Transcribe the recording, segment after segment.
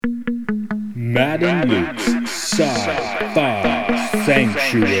Matt and Luke's Sci-Fi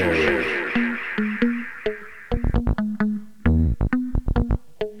Sanctuary.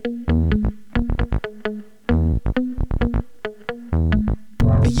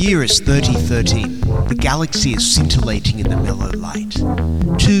 The year is 3013. The galaxy is scintillating in the mellow light.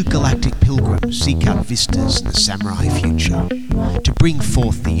 Two galactic pilgrims seek out vistas in the samurai future to bring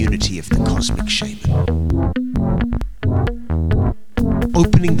forth the unity of the cosmic shaman.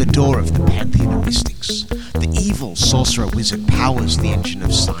 Opening the door of the pantheon of mystics, the evil sorcerer wizard powers the engine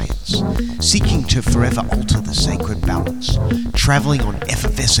of science, seeking to forever alter the sacred balance, traveling on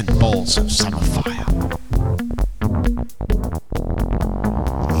effervescent balls of summer fire.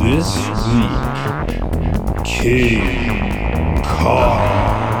 This week, King Kong.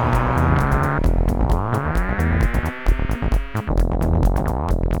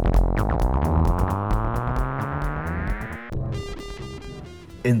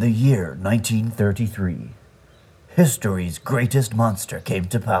 In the year 1933, history's greatest monster came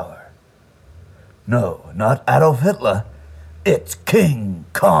to power. No, not Adolf Hitler. It's King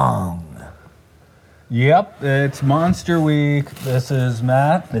Kong. Yep, it's Monster Week. This is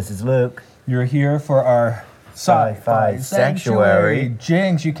Matt. This is Luke. You're here for our Sci-Fi Sanctuary.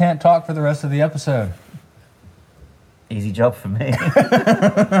 Jinx, you can't talk for the rest of the episode. Easy job for me.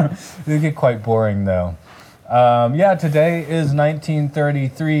 It'll get quite boring, though. Today is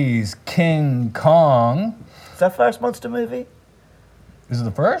 1933's King Kong. Is that first monster movie? Is it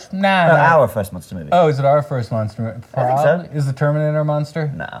the first? No, our first monster movie. Oh, is it our first monster movie? I think so. Is the Terminator a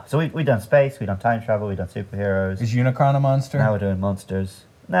monster? No. So we've done space, we've done time travel, we've done superheroes. Is Unicron a monster? Now we're doing monsters.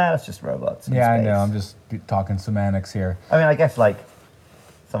 Nah, that's just robots in Yeah, space. I know. I'm just talking semantics here. I mean, I guess, like,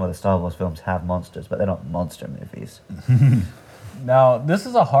 some of the Star Wars films have monsters, but they're not monster movies. Now, this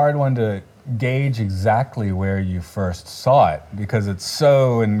is a hard one to gauge exactly where you first saw it because it's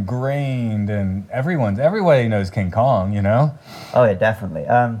so ingrained and everybody knows King Kong, you know? Oh, yeah, definitely.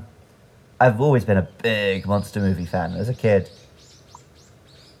 I've always been a big monster movie fan as a kid.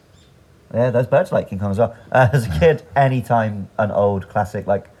 Yeah, those birds like King Kong as well. As a kid, anytime an old classic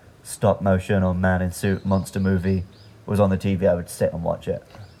like stop motion or man in suit monster movie was on the TV, I would sit and watch it.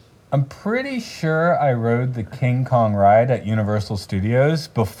 I'm pretty sure I rode the King Kong ride at Universal Studios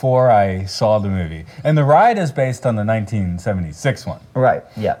before I saw the movie. And the ride is based on the 1976 one. Right,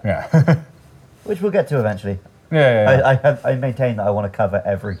 yeah. Yeah. Which we'll get to eventually. Yeah. I maintain that I want to cover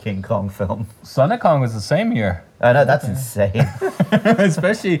every King Kong film. Son of Kong was the same year. I know, that's insane.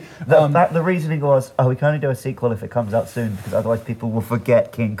 Especially... The reasoning was, we can only do a sequel if it comes out soon, because otherwise people will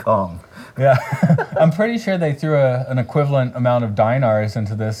forget King Kong. Yeah. I'm pretty sure they threw an equivalent amount of dinars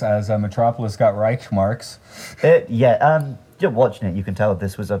into this as Metropolis got Reich marks. Just watching it, you can tell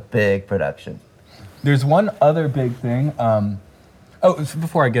this was a big production. There's one other big thing.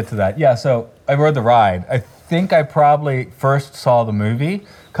 Before I get to that, so I rode the ride. I think I probably first saw the movie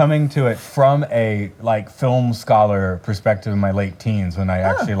coming to it from a film scholar perspective in my late teens when I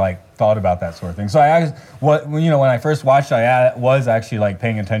actually thought about that sort of thing. So when I first watched it, I was actually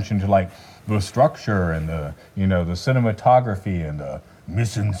paying attention to the structure and the cinematography and the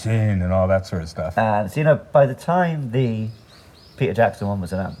mise en scène and all that sort of stuff. And so, by the time the Peter Jackson one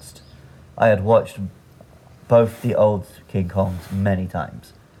was announced, I had watched both the old King Kongs many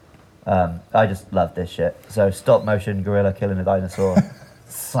times. I just love this shit. So stop motion gorilla killing a dinosaur,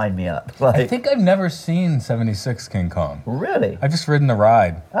 sign me up. I think I've never seen 76 King Kong. Really? I've just ridden the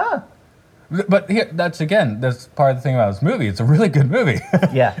ride. But that's part of the thing about this movie. It's a really good movie.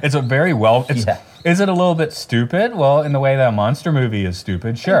 Yeah. It's a very Is it a little bit stupid? Well, in the way that a monster movie is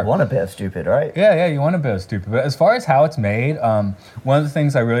stupid, sure. You want a bit of stupid, right? Yeah, you want a bit of stupid. But as far as how it's made, one of the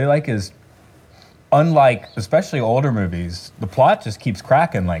things I really like is, unlike especially older movies, the plot just keeps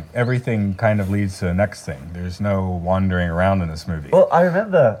cracking. Everything kind of leads to the next thing. There's no wandering around in this movie. Well, I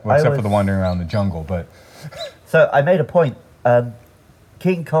remember... except for the wandering around the jungle, but... So I made a point.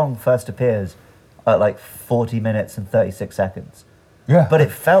 King Kong first appears at 40 minutes and 36 seconds. Yeah. But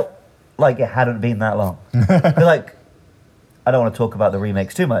it felt like it hadn't been that long. I don't want to talk about the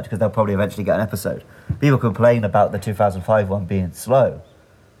remakes too much because they'll probably eventually get an episode. People complain about the 2005 one being slow.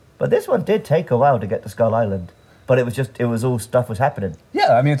 But this one did take a while to get to Skull Island. But it was all stuff was happening.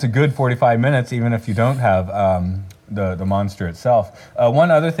 Yeah, I mean, it's a good 45 minutes, even if you don't have the monster itself.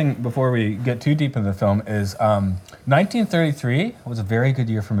 One other thing before we get too deep into the film is 1933 was a very good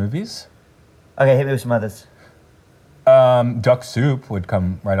year for movies. Okay, hit me with some others. Duck Soup would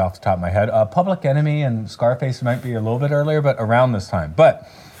come right off the top of my head. Public Enemy and Scarface might be a little bit earlier, but around this time. But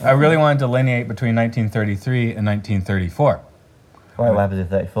I really wanted to delineate between 1933 and 1934. What happens in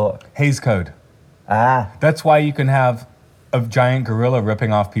 34? Hays Code. Ah. That's why you can have of giant gorilla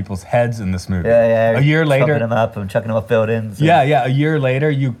ripping off people's heads in this movie. Yeah, yeah. A year Chopping later, them up and chucking them off buildings. and- yeah. A year later,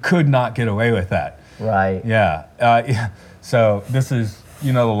 you could not get away with that. Right. Yeah. Yeah. So this is,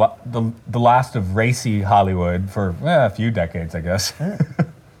 the last of racy Hollywood for a few decades, I guess.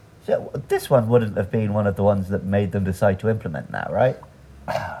 So this one wouldn't have been one of the ones that made them decide to implement that, right?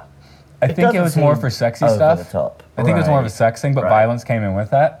 I think it doesn't was more seem for sexy over stuff. the top. I think it was more of a Right. sex thing, but Right. violence came in with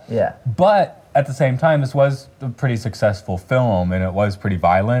that. Yeah. But at the same time, this was a pretty successful film, and it was pretty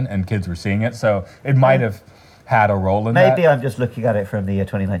violent, and kids were seeing it, so it might have had a role in that. Maybe I'm just looking at it from the year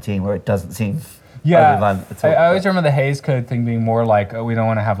 2019 where it doesn't seem overly Yeah, violent at I all. always remember the Hays Code thing being more like, we don't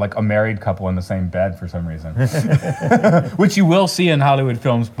want to have like a married couple in the same bed for some reason, which you will see in Hollywood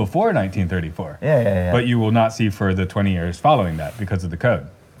films before 1934. Yeah. But you will not see for the 20 years following that because of the code.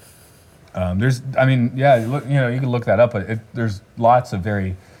 You can look that up, but there's lots of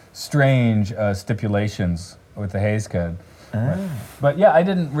very strange stipulations with the Hays Code. But yeah, I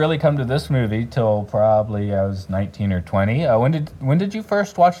didn't really come to this movie till probably I was 19 or 20. When did you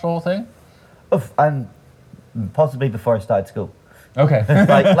first watch the whole thing? Oof, and possibly before I started school. Okay.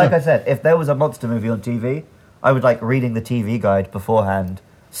 like I said, if there was a monster movie on TV, I would like reading the TV guide beforehand,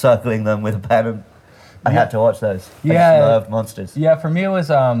 circling them with a pen, and I had to watch those. I Yeah. just loved monsters. Yeah, for me it was.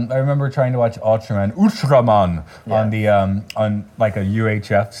 I remember trying to watch Ultraman on the on like a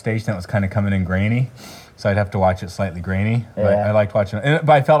UHF station that was kind of coming in grainy, so I'd have to watch it slightly grainy. But Yeah. I liked watching it,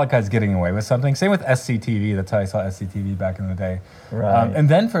 but I felt like I was getting away with something. Same with SCTV. That's how I saw SCTV back in the day. Right. And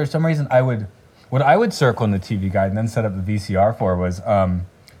then for some reason what I would circle in the TV guide and then set up the VCR for was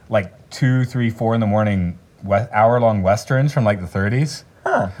like 2, 3, 4 in the morning hour-long westerns from like the 30s.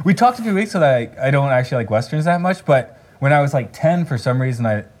 Huh. We talked a few weeks ago that I don't actually like westerns that much, but when I was like 10, for some reason,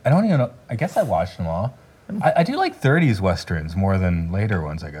 I don't even know, I guess I watched them all. I do like 30s westerns more than later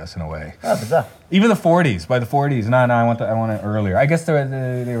ones, I guess, in a way. Oh, bizarre. Even the 40s, by the 40s, no, I want it earlier. I guess they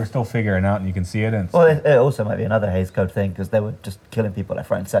were still figuring out and you can see it. And Well, it also might be another Hays Code thing because they were just killing people left,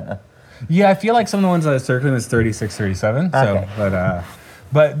 right, and centre. yeah, I feel like some of the ones that I was circling was 36, 37. Okay. So,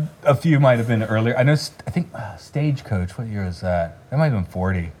 but a few might have been earlier. I think Stagecoach, what year is that? That might have been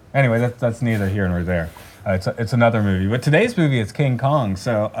 40. Anyway, that's neither here nor there. It's another movie. But today's movie is King Kong.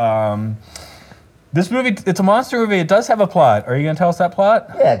 So this movie, it's a monster movie. It does have a plot. Are you going to tell us that plot?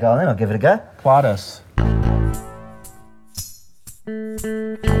 Yeah, go on then, I'll give it a go. Plot us.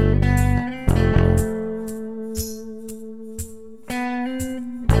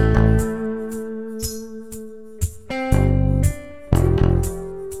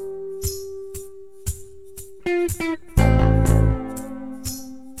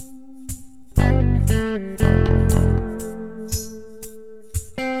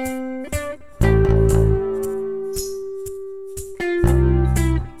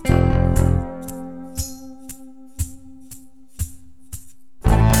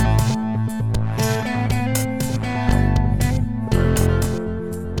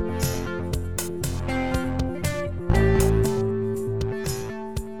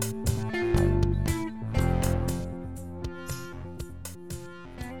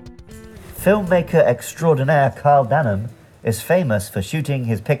 Filmmaker extraordinaire Carl Danham is famous for shooting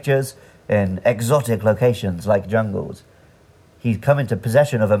his pictures in exotic locations like jungles. He's come into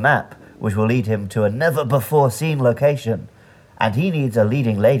possession of a map which will lead him to a never-before-seen location, and he needs a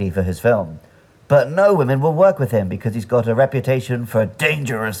leading lady for his film. But no women will work with him because he's got a reputation for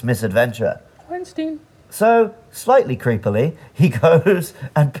dangerous misadventure. Weinstein. So, slightly creepily, he goes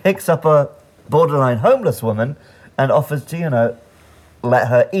and picks up a borderline homeless woman and offers to, let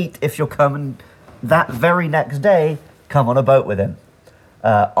her eat if she'll come, and that very next day, come on a boat with him.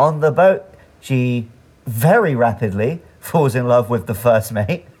 On the boat, she very rapidly falls in love with the first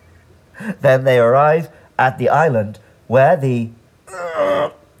mate. Then they arrive at the island where the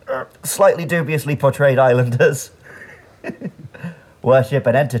slightly dubiously portrayed islanders worship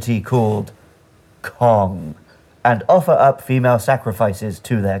an entity called Kong and offer up female sacrifices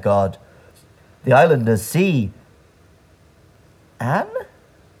to their god. The islanders see Anne?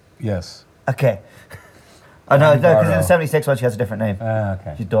 Yes. Okay. Oh, no, because in Barrow. the 76 one, she has a different name.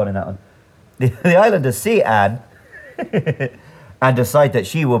 Okay. She's Dawn in that one. The islanders see Anne and decide that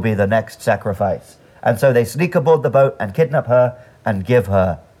she will be the next sacrifice. And so they sneak aboard the boat and kidnap her and give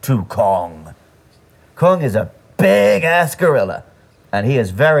her to Kong. Kong is a big-ass gorilla, and he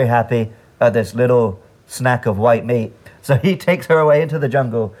is very happy at this little snack of white meat. So he takes her away into the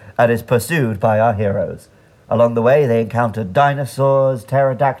jungle and is pursued by our heroes. Along the way, they encounter dinosaurs,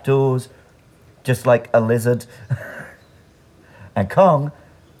 pterodactyls, just like a lizard. And Kong,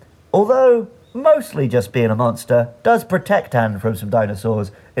 although mostly just being a monster, does protect Anne from some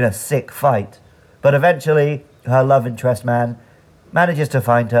dinosaurs in a sick fight. But eventually, her love interest man, manages to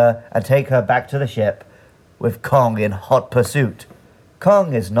find her and take her back to the ship with Kong in hot pursuit.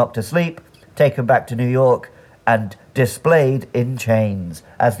 Kong is knocked asleep, taken back to New York, and displayed in chains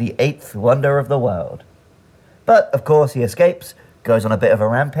as the 8th wonder of the world. But, of course, he escapes, goes on a bit of a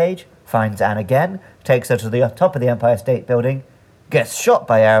rampage, finds Anne again, takes her to the top of the Empire State Building, gets shot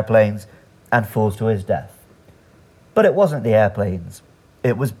by airplanes, and falls to his death. But it wasn't the airplanes.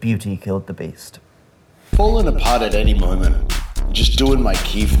 It was Beauty killed the beast. Falling apart at any moment. Just doing my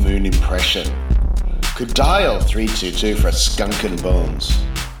Keith Moon impression. Could dial 322 for a skunk and bones.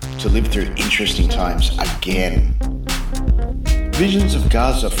 To live through interesting times again. Visions of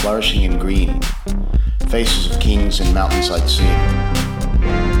Gaza flourishing in green. Faces of kings and mountainside scene.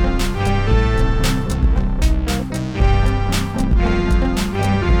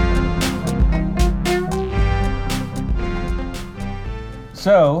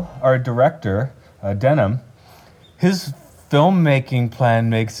 So, our director, Denham, his filmmaking plan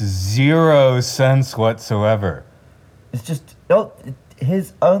makes zero sense whatsoever. It's just,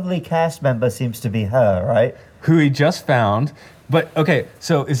 his only cast member seems to be her, right? Who he just found. But, okay,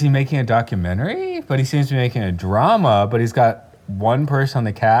 so is he making a documentary? But he seems to be making a drama, but he's got one person on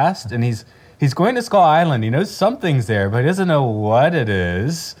the cast, and he's going to Skull Island. He knows something's there, but he doesn't know what it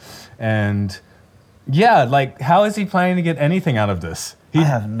is. And, yeah, like, how is he planning to get anything out of this? I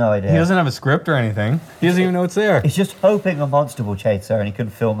have no idea. He doesn't have a script or anything. He doesn't even know it's there. He's just hoping a monster will chase her and he can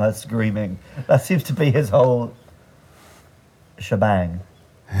film her screaming. That seems to be his whole shebang.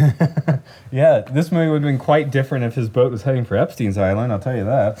 Yeah, this movie would have been quite different if his boat was heading for Epstein's Island, I'll tell you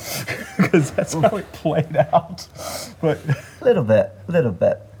that. Because that's how it played out. But A little bit.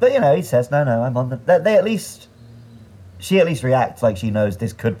 But, he says, no, I'm on the... She at least reacts like she knows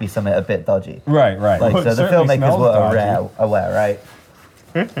this could be something a bit dodgy. Right. Like, Well, so the certainly filmmakers smells were dodgy. aware, right?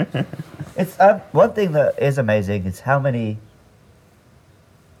 It's one thing that is amazing is how many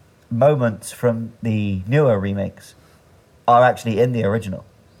moments from the newer remakes are actually in the original.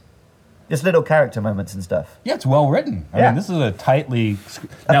 Just little character moments and stuff. Yeah, it's well written. I mean, this is a tightly...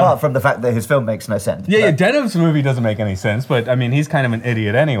 Apart from the fact that his film makes no sense. Yeah, Denham's movie doesn't make any sense, but, I mean, he's kind of an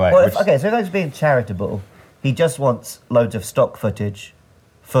idiot anyway. Well, so if he's being charitable, he just wants loads of stock footage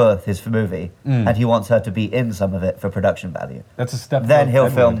for his movie, and he wants her to be in some of it for production value. That's a step. Then he'll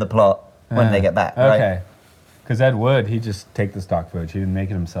Ed film Wood. the plot when they get back, right? Okay. Because Ed Wood, he just take the stock footage. He didn't make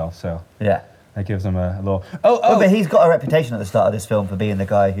it himself, so Yeah. that gives him a little... Well, but he's got a reputation at the start of this film for being the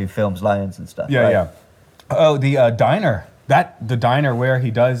guy who films lions and stuff. Yeah, right? yeah. Oh, the diner. The diner where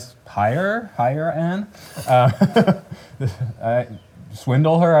he does hire Anne.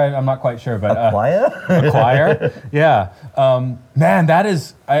 Swindle her? I'm not quite sure, but... Acquire? Yeah. Man, that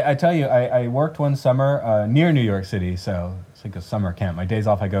is... I tell you, I worked one summer near New York City, so it's like a summer camp. My days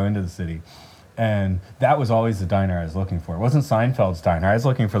off, I go into the city. And that was always the diner I was looking for. It wasn't Seinfeld's diner. I was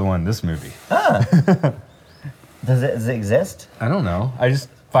looking for the one in this movie. Does it exist? I don't know. I just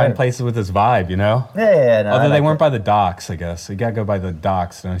find places with this vibe, you know? Yeah. No, Although they weren't by the docks, I guess. You gotta go by the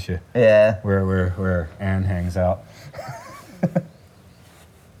docks, don't you? Yeah. Where Anne hangs out.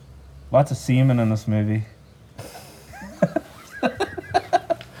 Lots of semen in this movie.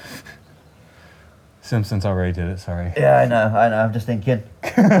 Simpsons already did it, sorry. Yeah, I know. I'm just thinking.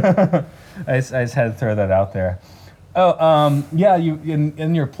 I just had to throw that out there. Oh, yeah, you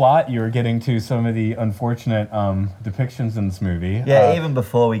in your plot, you were getting to some of the unfortunate depictions in this movie. Yeah, even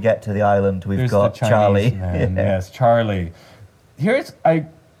before we get to the island, we've there's got the Chinese Charlie. man. Yes, Charlie.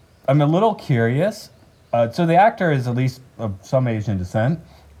 I'm a little curious. So the actor is at least of some Asian descent,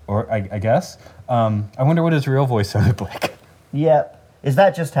 or I guess. I wonder what his real voice sounded like. Yeah. Is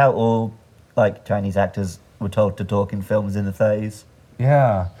that just how all Chinese actors were told to talk in films in the 30s?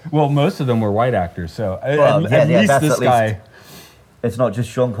 Yeah. Well, most of them were white actors, so Well, at least that's this at least- guy. It's not just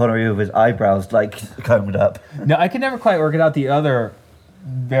Sean Connery with his eyebrows combed up. No, I can never quite work it out. The other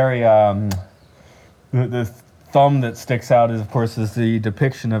very the thumb that sticks out is, of course, the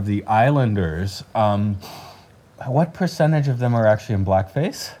depiction of the Islanders. What percentage of them are actually in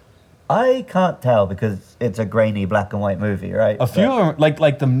blackface? I can't tell because it's a grainy black and white movie, right? A few of them,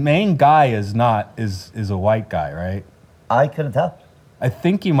 like the main guy is a white guy, right? I couldn't tell. I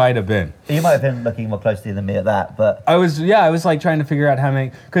think he might have been. You might have been looking more closely than me at that, but I was like trying to figure out how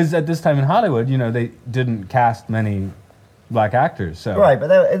many, because at this time in Hollywood, they didn't cast many black actors. So right.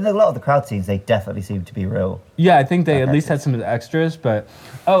 But in a lot of the crowd scenes, they definitely seem to be real. yeah, I think they at least had some of the extras. But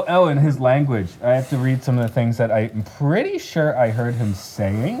and his language, I have to read some of the things that I'm pretty sure I heard him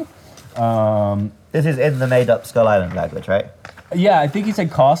saying. This is in the made-up Skull Island language, right? Yeah, I think he said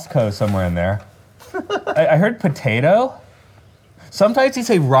Costco somewhere in there. I heard potato. Sometimes they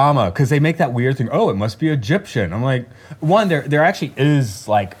say Rama because they make that weird thing. Oh, it must be Egyptian. I'm like, one, there actually is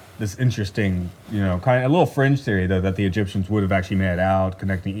like this interesting, kind of a little fringe theory though that the Egyptians would have actually made it out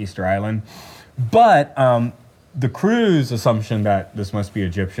connecting Easter Island, but the crew's assumption that this must be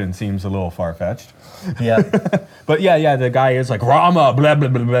Egyptian seems a little far-fetched. Yeah. But yeah, the guy is like Rama, blah blah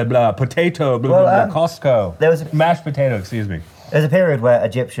blah blah blah, potato, blah blah blah, Costco. There was mashed potato. Excuse me. There's a period where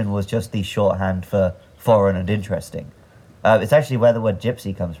Egyptian was just the shorthand for foreign and interesting. It's actually where the word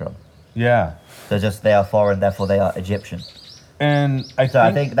gypsy comes from. Yeah. So just they are foreign, therefore they are Egyptian. And I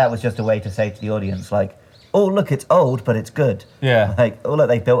think that was just a way to say to the audience, like, oh, look, it's old, but it's good. Yeah. Like, oh, look,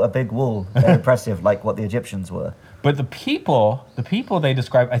 they built a big wall. They're impressive, like what the Egyptians were. But the people they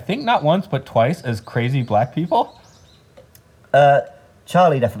describe, I think not once but twice, as crazy black people.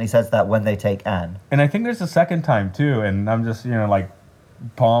 Charlie definitely says that when they take Anne. And I think there's a second time too, and I'm just, like,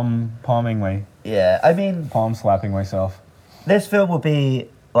 palming my... Yeah, I mean... Palm slapping myself. This film will be,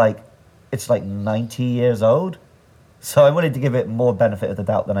 like, it's like 90 years old. So I'm willing to give it more benefit of the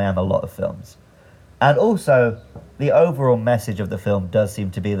doubt than I am a lot of films. And also, the overall message of the film does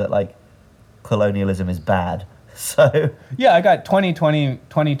seem to be that, like, colonialism is bad. So... Yeah, I got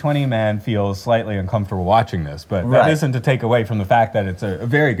 2020 man feels slightly uncomfortable watching this, but Right. that isn't to take away from the fact that it's a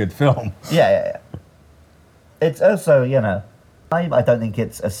very good film. Yeah. It's also, I don't think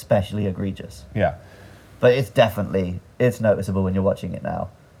it's especially egregious. Yeah. But it's noticeable when you're watching it now.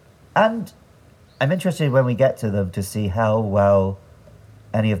 And I'm interested when we get to them to see how well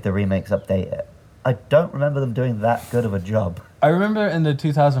any of the remakes update it. I don't remember them doing that good of a job. I remember in the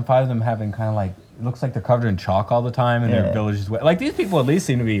 2005 them having kind of like, it looks like they're covered in chalk all the time and their villages. Like, these people at least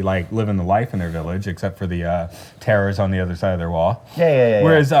seem to be like living the life in their village, except for the terrors on the other side of their wall. Yeah.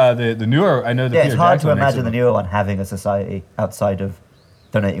 Whereas the newer, I know that it's hard to imagine the newer one having a society outside of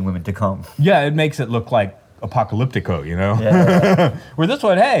donating women to Kong. Yeah, it makes it look like apocalyptico, Yeah. Where this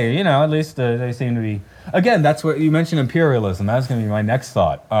one, hey, at least they seem to be... Again, that's what you mentioned, imperialism. That was going to be my next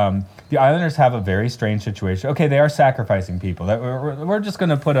thought. The islanders have a very strange situation. Okay, they are sacrificing people. We're just going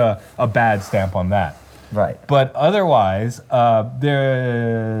to put a bad stamp on that. Right. But otherwise,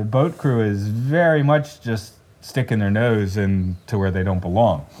 their boat crew is very much just sticking their nose into where they don't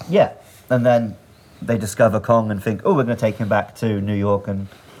belong. Yeah, and then they discover Kong and think, oh, we're going to take him back to New York and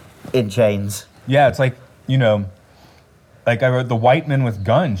in chains. Yeah, it's like, like I wrote, the white men with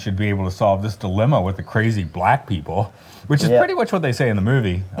guns should be able to solve this dilemma with the crazy black people, which is pretty much what they say in the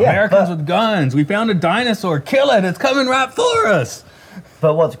movie. Yeah, Americans with guns, we found a dinosaur, kill it, it's coming right for us.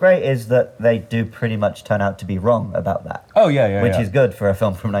 But what's great is that they do pretty much turn out to be wrong about that. Oh, yeah. Which is good for a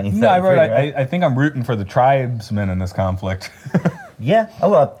film from 1933. No, I wrote, right? I think I'm rooting for the tribesmen in this conflict. Yeah, oh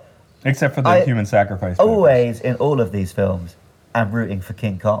well. Except for the human sacrifice. Always, in all of these films, I'm rooting for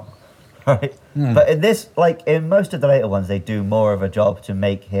King Kong. Right? But in this, like in most of the later ones, they do more of a job to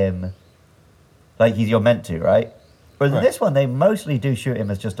make him like you're meant to, right? Whereas in this one, they mostly do shoot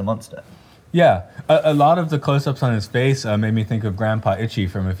him as just a monster. Yeah, a lot of the close-ups on his face made me think of Grandpa Itchy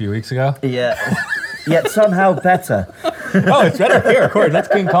from a few weeks ago. Yeah, yet somehow better. Oh, it's better here, of course. That's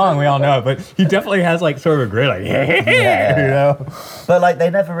King Kong, we all know. But he definitely has like sort of a grin, like, Yeah. But like they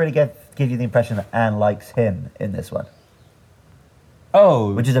never really give you the impression that Anne likes him in this one.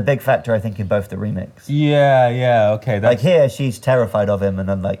 Oh. Which is a big factor, I think, in both the remakes. Yeah, okay. Like here, she's terrified of him, and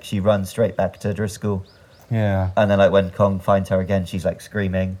then like she runs straight back to Driscoll. Yeah. And then like when Kong finds her again, she's like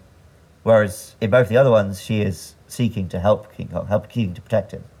screaming. Whereas in both the other ones, she is seeking to help King Kong, seeking to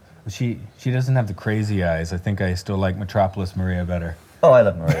protect him. She doesn't have the crazy eyes. I think I still like Metropolis Maria better. Oh, I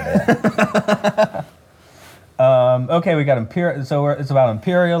love Maria. Yeah. Okay, we got it's about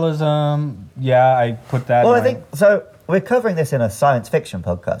imperialism. Yeah, I put that. Well, I think so. We're covering this in a science fiction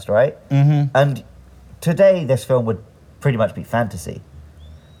podcast, right? Mm-hmm. And today, this film would pretty much be fantasy.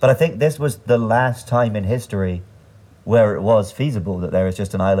 But I think this was the last time in history where it was feasible that there is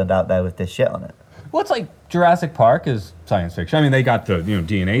just an island out there with this shit on it. Well, it's like Jurassic Park is science fiction. I mean, they got the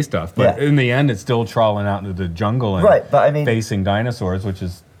DNA stuff, but in the end, it's still trawling out into the jungle and facing dinosaurs, which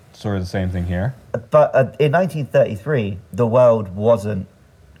is sort of the same thing here. But in 1933, the world wasn't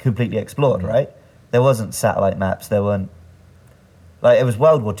completely explored, right? There wasn't satellite maps. There weren't... Like, it was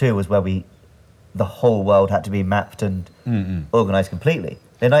World War II was where the whole world had to be mapped and organised completely.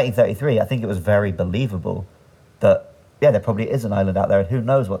 In 1933, I think it was very believable that, there probably is an island out there and who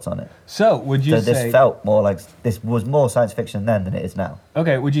knows what's on it. So, would you say... this felt more like... This was more science fiction then than it is now.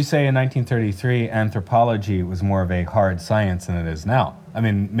 Okay, would you say in 1933, anthropology was more of a hard science than it is now? I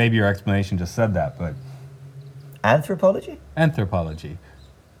mean, maybe your explanation just said that, but... Anthropology? Anthropology.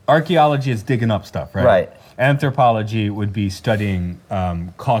 archaeology is digging up stuff, right? Right. Anthropology would be studying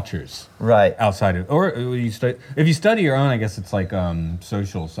cultures Right. outside of, or if you study your own, I guess it's like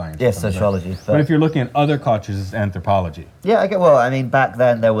social science. or Yes, something. sociology. But if you're looking at other cultures, it's anthropology. Yeah, well, I mean, back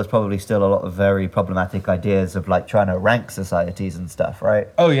then there was probably still a lot of very problematic ideas of like trying to rank societies and stuff, right?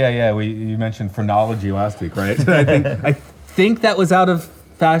 Oh yeah. You mentioned phrenology last week, right? I think that was out of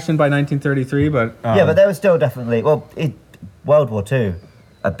fashion by 1933, but Yeah, but there was still definitely, World War II,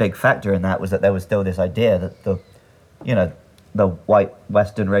 a big factor in that was that there was still this idea that the white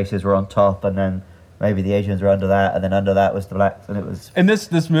Western races were on top, and then maybe the Asians were under that, and then under that was the blacks, and it was... And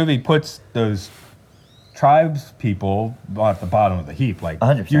this movie puts those tribes people at the bottom of the heap. Like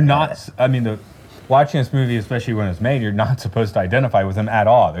 100%, you're not. I mean, watching this movie, especially when it's made, you're not supposed to identify with them at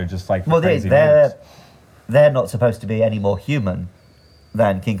all. They're just like crazy natives. They're not supposed to be any more human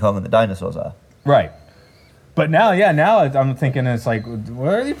than King Kong and the dinosaurs are. Right. But now I'm thinking it's like,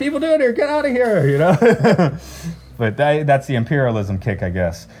 what are these people doing here? Get out of here, you know? But that's the imperialism kick, I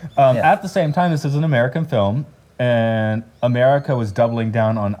guess. At the same time, this is an American film, and America was doubling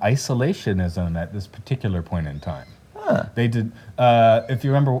down on isolationism at this particular point in time. Huh. They did, if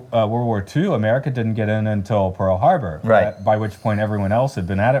you remember World War II, America didn't get in until Pearl Harbor. Right. By which point everyone else had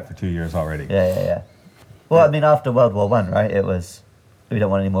been at it for 2 years already. Yeah. Well, I mean, after World War I, right, it was, we don't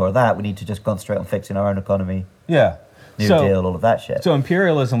want any more of that. We need to just concentrate on fixing our own economy. Yeah. New Deal, all of that shit. So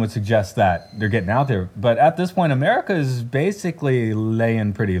imperialism would suggest that they're getting out there. But at this point, America is basically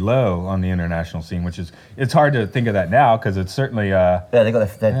laying pretty low on the international scene, which is, it's hard to think of that now because it's certainly... they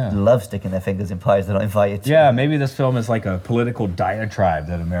got they love sticking their fingers in pies they're not invited to. Yeah, maybe this film is like a political diatribe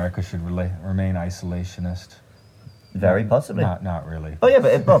that America should remain isolationist. Very possibly. Not really. Oh,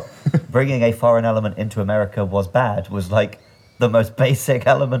 yeah, but bringing a foreign element into America was bad, was like the most basic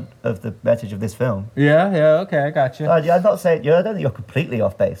element of the message of this film. Yeah, okay, I got you. I'm not saying, I don't think you're completely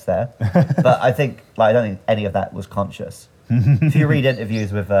off base there, but I think, I don't think any of that was conscious. If you read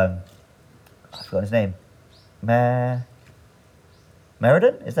interviews with, I forgot his name, Meriden?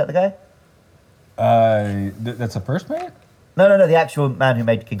 Is that the guy? That's a first mate? No, the actual man who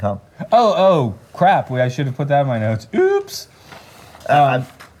made King Kong. Oh, crap, I should have put that in my notes. Oops!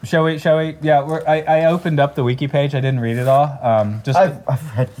 Shall we? Yeah, I opened up the wiki page. I didn't read it all.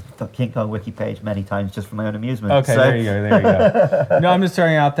 I've read the King Kong wiki page many times just for my own amusement. Okay, so. there you go. No, I'm just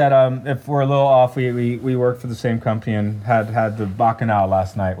throwing out that if we're a little off, we work for the same company and had the Bacchanal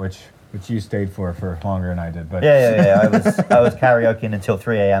last night, which you stayed for longer than I did. But Yeah. I was karaokeing until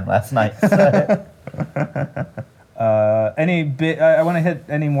 3 a.m. last night. So. I want to hit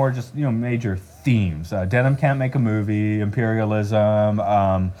any more just major themes. Denim can't make a movie. Imperialism.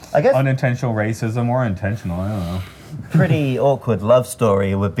 I guess unintentional racism or intentional. I don't know. Pretty awkward love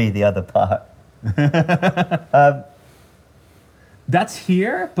story would be the other part. That's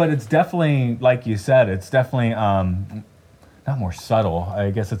here, but it's definitely, like you said, it's definitely not more subtle.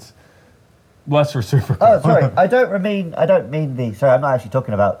 I guess it's less reciprocal. Oh, sorry. I don't mean Sorry, I'm not actually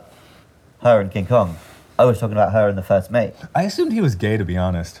talking about her and King Kong. I was talking about her and the first mate. I assumed he was gay, to be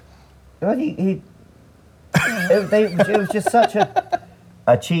honest. Well, it was just such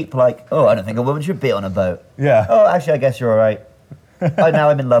a cheap, like, I don't think a woman should be on a boat. Yeah. Oh, actually, I guess you're all right. Now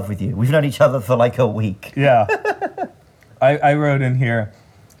I'm in love with you. We've known each other for like a week. Yeah. I wrote in here,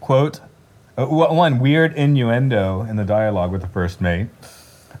 quote, one weird innuendo in the dialogue with the first mate.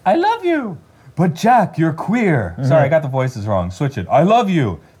 I love you, but Jack, you're queer. Mm-hmm. Sorry, I got the voices wrong. Switch it. I love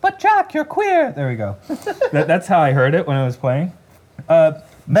you, but Jack, you're queer. There we go. That's how I heard it when I was playing.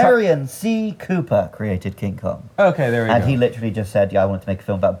 Marion C. Cooper created King Kong. Okay, there we go. And he literally just said, I wanted to make a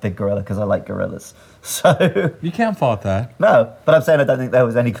film about a big gorilla because I like gorillas. So... You can't fault that. No, but I'm saying I don't think there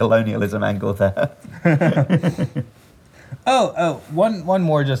was any colonialism angle there. One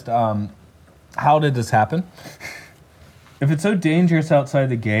more just, how did this happen? If it's so dangerous outside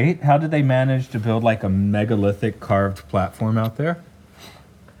the gate, how did they manage to build like a megalithic carved platform out there?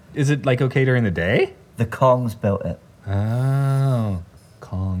 Is it like okay during the day? The Kongs built it. Oh,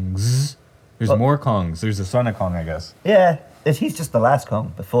 Kongs. There's more Kongs. There's a son of Kong, I guess. Yeah, he's just the last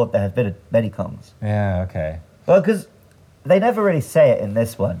Kong before there have been many Kongs. Yeah, okay. Well, because they never really say it in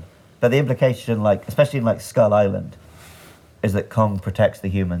this one, but the implication, like, especially in like Skull Island, is that Kong protects the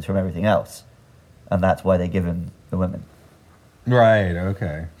humans from everything else, and that's why they give him the women. Right.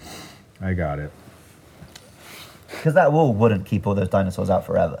 Okay, I got it. Because that wall wouldn't keep all those dinosaurs out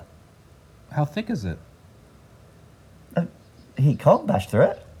forever. How thick is it? He Kong bashed through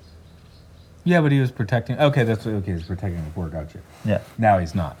it. Yeah, but he was protecting... Okay, he's protecting the poor, gotcha. Yeah. Now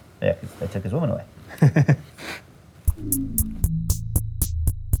he's not. Yeah, because they took his woman away.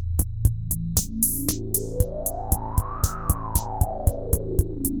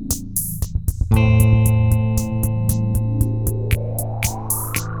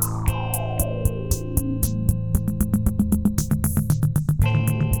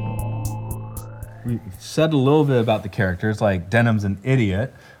 said a little bit about the characters, like Denham's an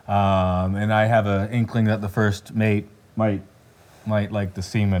idiot, and I have an inkling that the first mate might like the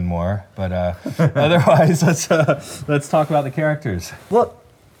seaman more, but otherwise, let's talk about the characters. What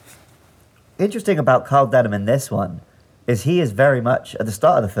interesting about Carl Denham in this one is he is very much at the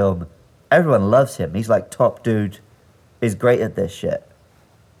start of the film. Everyone loves him. He's like top dude. He's great at this shit,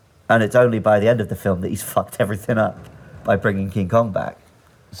 and it's only by the end of the film that he's fucked everything up by bringing King Kong back.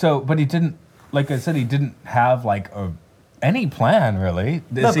 So, but he didn't. Like I said, he didn't have any plan really.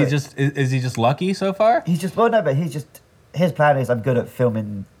 Is he just lucky so far? He's just his plan is I'm good at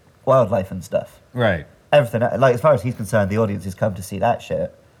filming wildlife and stuff. Right. Everything, like as far as he's concerned, the audience has come to see that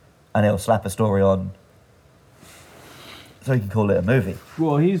shit, and he'll slap a story on so he can call it a movie.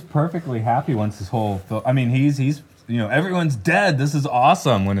 Well, he's perfectly happy once his whole film. I mean, he's everyone's dead. This is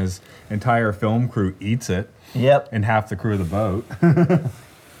awesome when his entire film crew eats it. Yep. And half the crew of the boat.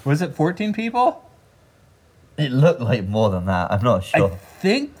 Was it 14 people? It looked like more than that. I'm not sure. I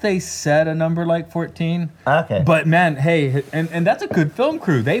think they said a number like 14. Okay. But man, hey, and that's a good film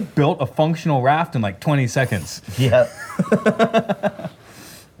crew. They built a functional raft in like 20 seconds. Yep.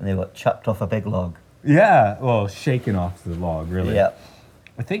 And they got chucked off a big log. Yeah, well, shaken off the log, really. Yep.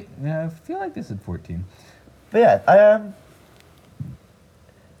 I feel like they said 14. But yeah,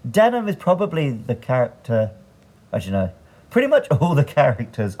 Denham is probably the character. Actually, no. Pretty much all the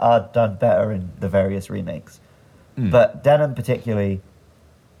characters are done better in the various remakes. But Denham particularly,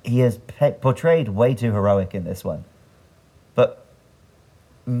 he is portrayed way too heroic in this one. But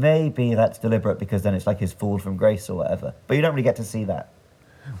maybe that's deliberate because then it's like his fall from grace or whatever. But you don't really get to see that.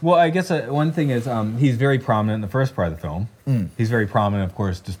 Well, I guess one thing is he's very prominent in the first part of the film. He's very prominent, of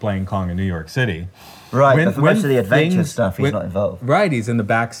course, displaying Kong in New York City. Right, but for most of the adventure stuff, he's not involved. Right, he's in the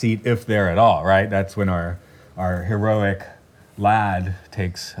back seat, if there at all, right? That's when our heroic lad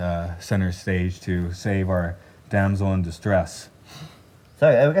takes center stage to save our damsel in distress. So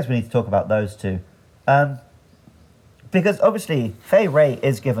I guess we need to talk about those two. Because obviously, Fay Wray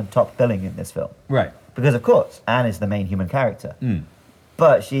is given top billing in this film. Right. Because, of course, Anne is the main human character.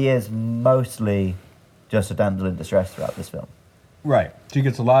 But she is mostly just a damsel in distress throughout this film. Right. She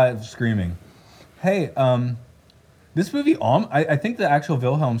gets a lot of screaming. Hey, this movie, I think the actual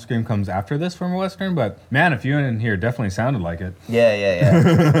Wilhelm scream comes after this from a Western, but man, if you in here definitely sounded like it.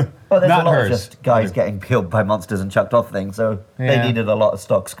 Yeah. Well, there's Not a lot hers. of just guys getting killed by monsters and chucked off things, so they Yeah. needed a lot of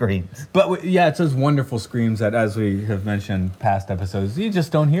stock screams. But yeah, it's those wonderful screams that, as we have mentioned past episodes, you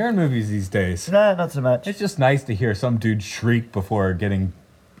just don't hear in movies these days. No, not so much. It's just nice to hear some dude shriek before getting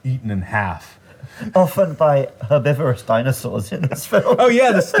eaten in half. Often by herbivorous dinosaurs in this film. Oh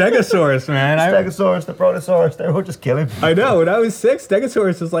yeah, the Stegosaurus, man. Stegosaurus, the Brontosaurus, they're all just killing people. I know. When I was 6,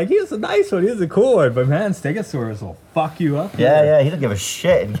 Stegosaurus was like, he's a nice one, he's a cool one. But man, Stegosaurus will fuck you up. Yeah, he doesn't give a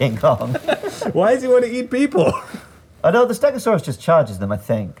shit in King Kong. Why does he want to eat people? I know the Stegosaurus just charges them, I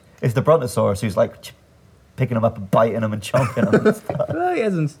think. It's the Brontosaurus who's like picking them up and biting them and chomping them and stuff. Well, he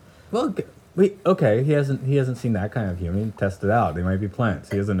hasn't. Well, wait. Okay, he hasn't seen that kind of human. Test it out. They might be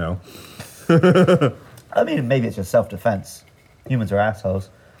plants. He doesn't know. I mean, maybe it's just self-defense. Humans are assholes.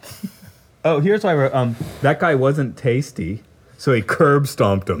 Oh, here's why that guy wasn't tasty, so he curb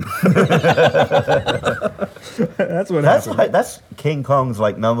stomped him. That's what happened. That's King Kong's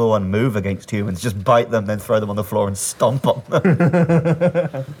like #1 move against humans. Just bite them, then throw them on the floor and stomp on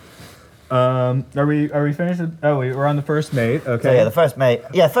them. Are we finished? Oh, we're on the first mate. Okay. So yeah, the first mate.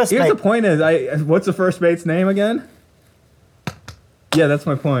 Yeah, first Here's mate. the point: what's the first mate's name again? Yeah, that's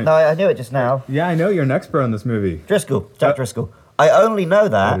my point. No, I knew it just now. Yeah, I know you're an expert on this movie. Driscoll, Jack Driscoll. I only know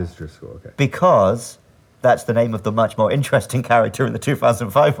that It is Driscoll. Okay. because that's the name of the much more interesting character in the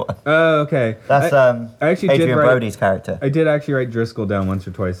 2005 one. Oh, okay. That's I actually did Adrian write- Brody's character. I did actually write Driscoll down once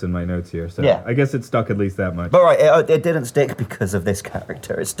or twice in my notes here, so Yeah. I guess it stuck at least that much. But right, it didn't stick because of this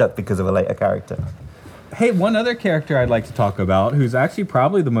character. It stuck because of a later character. Hey, one other character I'd like to talk about, who's actually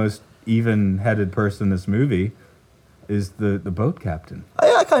probably the most even-headed person in this movie, is the boat captain.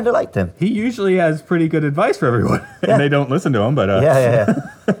 I kind of liked him. He usually has pretty good advice for everyone, Yeah. and they don't listen to him, but... Yeah.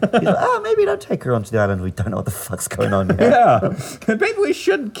 He's like, maybe don't take her onto the island. We don't know what the fuck's going on here. Yeah, and maybe we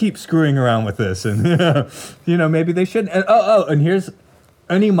should keep screwing around with this, and maybe they shouldn't. And and here's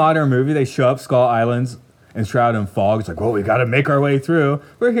any modern movie: they show up Skull Islands and shrouded in fog. It's like, well, we got to make our way through.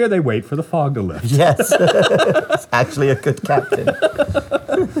 We're here. They wait for the fog to lift. Yes. It's actually a good captain.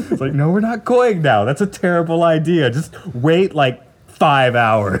 It's like, no, we're not going now. That's a terrible idea. Just wait like 5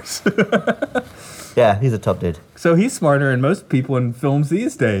 hours. Yeah, he's a top dude. So he's smarter than most people in films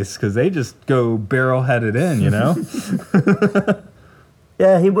these days because they just go barrel-headed in,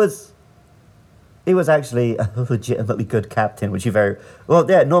 Yeah, he was actually a legitimately good captain, which you very... Well,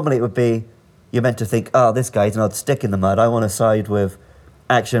 yeah, normally it would be you're meant to think, oh, this guy's an odd stick in the mud. I want to side with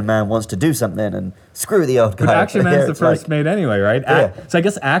Action Man wants to do something and screw the old guy. But Action Man's Here the it's first like, made anyway, right? Yeah. So I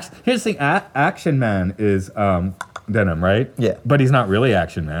guess here's the thing: Action Man is Venom, right? Yeah. But he's not really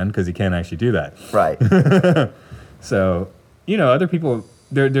Action Man because he can't actually do that. Right. So other people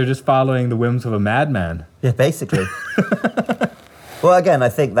they're just following the whims of a madman. Yeah, basically. Well, again, I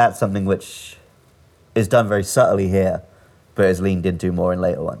think that's something which is done very subtly here, but is leaned into more in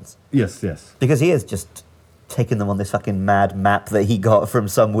later ones. Yes, yes. Because he is just taking them on this fucking mad map that he got from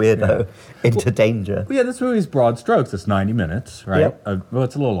some weirdo into danger. Well, yeah, this movie's broad strokes. It's 90 minutes, right? Yep. Well,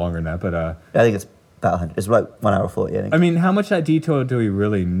 it's a little longer than that, but I think it's about 100. It's like 1 hour 40, I think. I mean, how much of that detail do we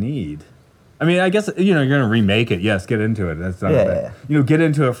really need? I mean, I guess, you're going to remake it. Yes, get into it. That's not bad. Get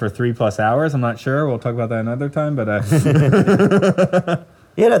into it for 3+ hours. I'm not sure. We'll talk about that another time, but...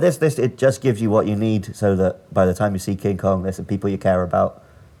 this it just gives you what you need so that by the time you see King Kong, there's some people you care about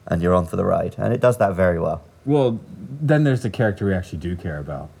and you're on for the ride. And it does that very well. Well, then there's the character we actually do care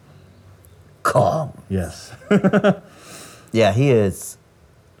about. Kong. Yes. Yeah, he is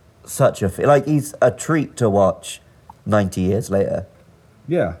such a... he's a treat to watch 90 years later.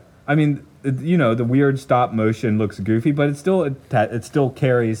 Yeah. I mean... the weird stop motion looks goofy, but it still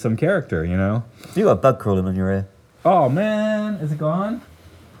carries some character, You got a bug crawling on your ear. Oh man, is it gone?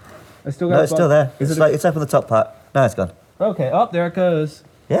 I still got. No, it's still there. Is It's up on the top part. No, it's gone. Okay. Oh, there it goes.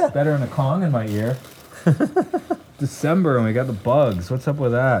 Yeah. Better than a Kong in my ear. December and we got the bugs. What's up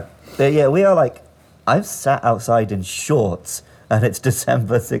with that? Yeah, we are I've sat outside in shorts and it's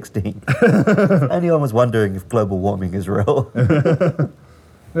December 16th. Anyone was wondering if global warming is real.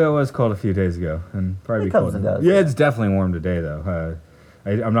 Well, it was cold a few days ago, and probably It cold. comes and goes, Yeah, yeah. it's definitely warm today, though.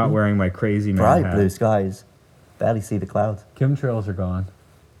 I'm not wearing my crazy man Bright hat. blue skies. Barely see the clouds. Chemtrails are gone.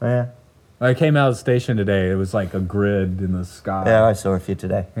 Oh, yeah. I came out of the station today. It was like a grid in the sky. Yeah, I saw a few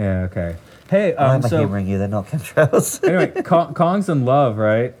today. Yeah. Okay. Hey. Why am I humouring you? They're not chemtrails. Anyway, Kong's in love,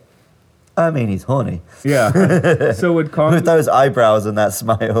 right? I mean, he's horny. Yeah. So would Kong With those eyebrows and that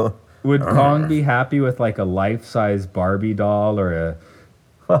smile. would Kong be happy with like a life-size Barbie doll or a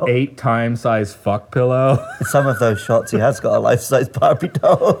 8-time size fuck pillow? Some of those shots, he has got a life-size Barbie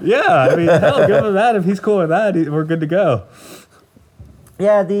doll. Yeah, I mean, hell, give him that. If he's cool with that, we're good to go.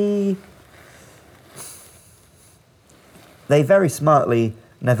 Yeah, they very smartly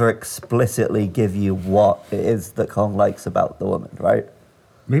never explicitly give you what it is that Kong likes about the woman, right?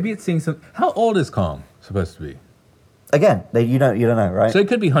 Maybe it's seeing some. How old is Kong supposed to be? Again, you don't know, right? So it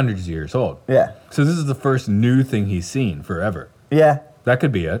could be hundreds of years old. Yeah. So this is the first new thing he's seen forever. Yeah. That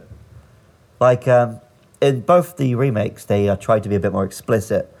could be it. In both the remakes, they tried to be a bit more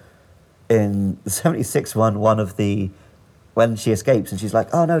explicit. In the 76 one of the... When she escapes and she's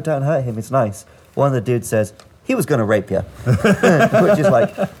like, oh, no, don't hurt him, it's nice. One of the dudes says, he was going to rape you. Which is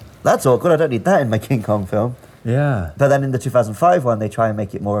like, that's awkward, I don't need that in my King Kong film. Yeah. But then in the 2005 one, they try and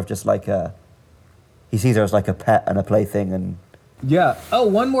make it more of just like a... He sees her as like a pet and a plaything and... Yeah. Oh,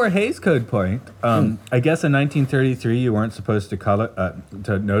 one more Hays Code point. I guess in 1933 you weren't supposed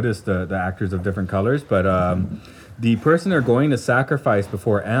to notice the actors of different colors, but the person they're going to sacrifice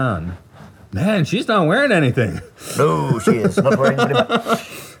before Anne, man, she's not wearing anything. No, she is not wearing very much.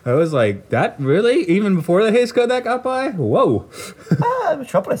 I was like, that really? Even before the Hays Code that got by? Whoa.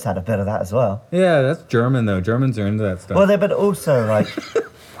 Metropolis had a bit of that as well. Yeah, that's German though. Germans are into that stuff. Well, but also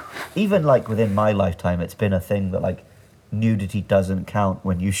even within my lifetime, it's been a thing that nudity doesn't count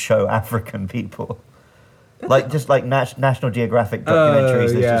when you show African people. National Geographic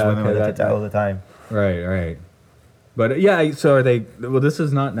documentaries, there's just women with a tit all the time. Right. But yeah, so are they? Well, this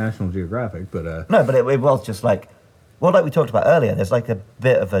is not National Geographic, but No, but it was just like we talked about earlier. There's a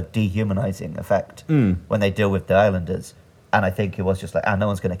bit of a dehumanizing effect when they deal with the islanders, and I think it was just no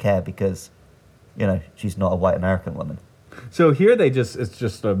one's going to care because, she's not a white American woman. So here it's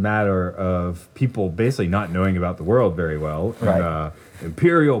just a matter of people basically not knowing about the world very well. Right. And,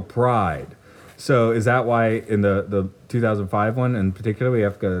 imperial pride. So is that why in the 2005 one in particular we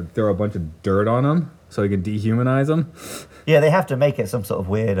have to throw a bunch of dirt on them so we can dehumanize them? Yeah, they have to make it some sort of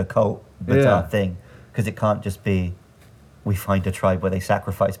weird occult bizarre thing because it can't just be we find a tribe where they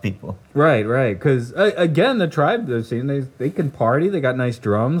sacrifice people. Right. Because again, the tribe they've seen they can party. They got nice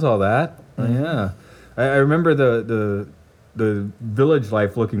drums, all that. Mm-hmm. Yeah. I remember the village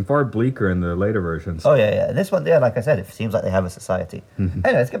life looking far bleaker in the later versions. Oh, yeah. This one, like I said, it seems like they have a society.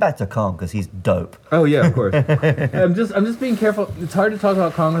 Anyway, let's get back to Kong, because he's dope. Oh, yeah, of course. I'm just being careful. It's hard to talk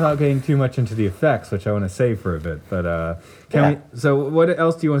about Kong without getting too much into the effects, which I want to save for a bit. But So what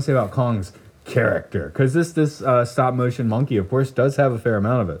else do you want to say about Kong's character? Because this stop motion monkey, of course, does have a fair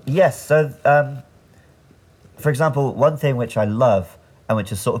amount of it. Yes, so, for example, one thing which I love, and which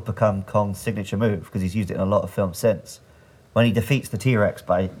has sort of become Kong's signature move because he's used it in a lot of films since. When he defeats the T-Rex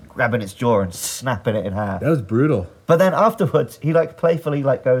by grabbing its jaw and snapping it in half. That was brutal. But then afterwards, he like playfully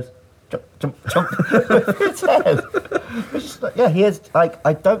like goes, jump, jump, jump with his head. Which is like, yeah, he is like,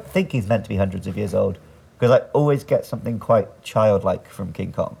 I don't think he's meant to be hundreds of years old because I always get something quite childlike from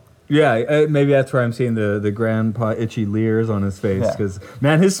King Kong. Yeah, maybe that's where I'm seeing the grandpa itchy leers on his face because,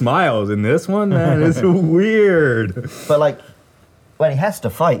 man, his smiles in this one, man, is weird. But like, when he has to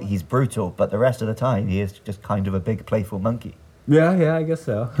fight, he's brutal, but the rest of the time, he is just kind of a big, playful monkey. Yeah, I guess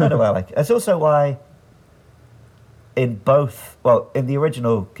so. Kind of why I like it. That's also why in the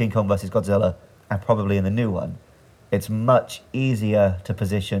original King Kong vs. Godzilla, and probably in the new one, it's much easier to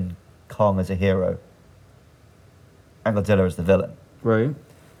position Kong as a hero and Godzilla as the villain. Right.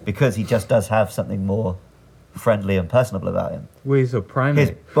 Because he just does have something more friendly and personable about him. Well, he's a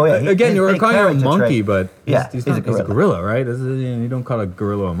primate. Again, you were calling him a monkey, but he's a gorilla, right? You don't call a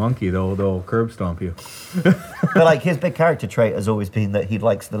gorilla a monkey; they'll curb stomp you. But like his big character trait has always been that he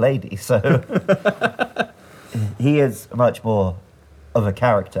likes the lady, so he is much more of a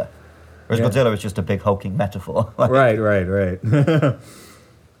character. Whereas Godzilla is just a big hulking metaphor. Right.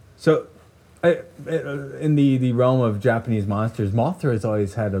 So, in the realm of Japanese monsters, Mothra has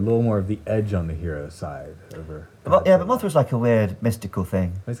always had a little more of the edge on the hero side over. But Mothra's like a weird mystical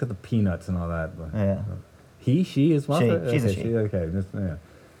thing. He's got the peanuts and all that. But, Yeah. She is Mothra? She's a she. Okay,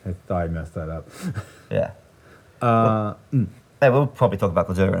 I thought I messed that up. Yeah. Hey, we'll probably talk about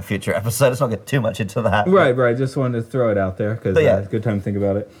Godzilla in a future episode. Let's not get too much into that. Right. Just wanted to throw it out there because it's a good time to think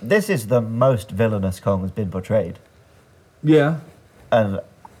about it. This is the most villainous Kong has been portrayed. Yeah. And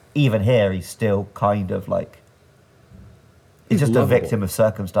even here, he's still kind of like... He's just lovable. a victim of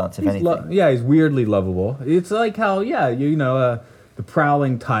circumstance, if anything. He's weirdly lovable. It's like how, the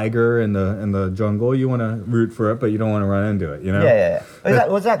prowling tiger in the jungle, you want to root for it, but you don't want to run into it, you know? Yeah.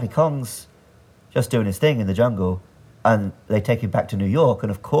 Exactly. Kong's just doing his thing in the jungle, and they take him back to New York,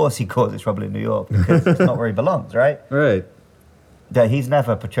 and of course he causes trouble in New York because it's not where he belongs, right? Right. He's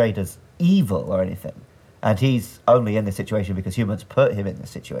never portrayed as evil or anything. And he's only in this situation because humans put him in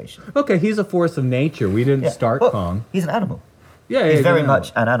this situation. Okay, he's a force of nature. We didn't start Kong. He's an animal. Yeah, he's very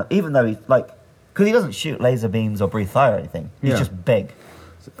much an animal. Even though he's like... Because he doesn't shoot laser beams or breathe fire or anything. He's just big.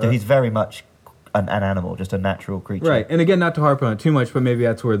 So he's very much an animal, just a natural creature. Right, and again, not to harp on it too much, but maybe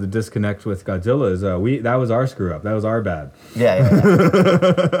that's where the disconnect with Godzilla is. That was our screw-up. That was our bad.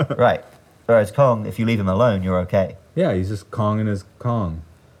 Yeah. Right. Whereas Kong, if you leave him alone, you're okay. Yeah, he's just Konging his Kong.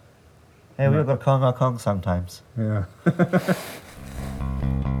 Hey, we've got to Kong our Kong sometimes. Yeah.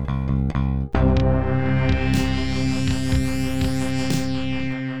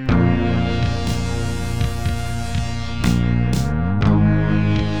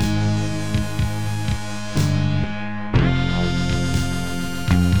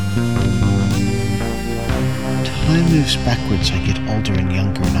 Time moves backwards, I get older and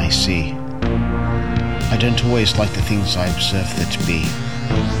younger and I see. I don't always like the things I observe there to be.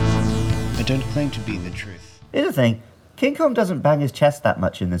 I don't claim to be the truth. Here's the thing, King Kong doesn't bang his chest that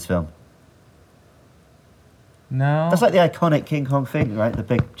much in this film. No. That's like the iconic King Kong thing, right? The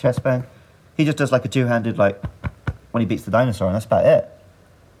big chest bang. He just does like a two-handed, like, when he beats the dinosaur, and that's about it.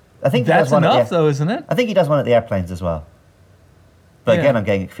 I think he that's does one enough, though, isn't it? I think he does one at the airplanes as well. But again, I'm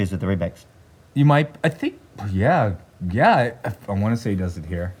getting confused with the remakes. You might, I think, yeah, I want to say he does it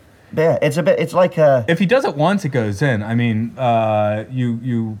here. Yeah, it's like a... If he does it once, it goes in. I mean,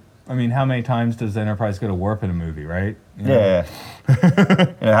 I mean, how many times does the Enterprise go to warp in a movie, right? You know?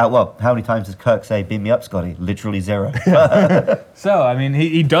 Yeah. How many times does Kirk say, beam me up, Scotty? Literally 0. So, I mean,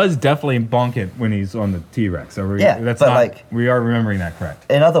 he does definitely bonk it when he's on the T-Rex. So we are remembering that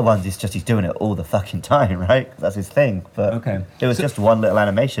correct. In other ones, he's doing it all the fucking time, right? That's his thing. But okay. It was just one little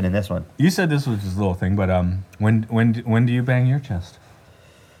animation in this one. You said this was just a little thing, but when do you bang your chest?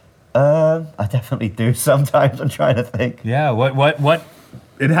 I definitely do sometimes. I'm trying to think. Yeah, what?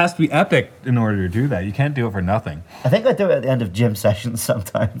 It has to be epic in order to do that. You can't do it for nothing. I think I do it at the end of gym sessions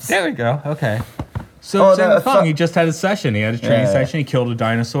sometimes. There we go. Okay. So same with Kong. He just had his session. He had his training session. He killed a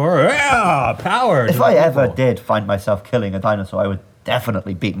dinosaur. Yeah, power. If I ever did find myself killing a dinosaur, I would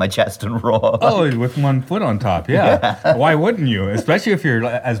definitely beat my chest and roar. Oh, with one foot on top. Yeah. Why wouldn't you? Especially if you're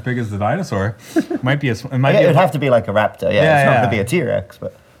as big as the dinosaur. It might be a. It would have to be like a raptor. Yeah, it's not going to be a T-Rex,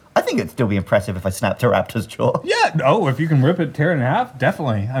 but. I think it'd still be impressive if I snapped a raptor's jaw. Yeah, if you can rip it, tear it in half,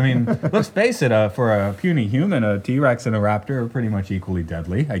 definitely. I mean, let's face it, for a puny human, a T-Rex and a raptor are pretty much equally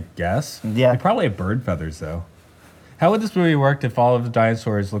deadly, I guess. Yeah. They probably have bird feathers, though. How would this movie work if all of the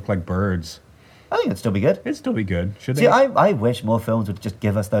dinosaurs looked like birds? I think it'd still be good. It'd still be good. Should See, they? I wish more films would just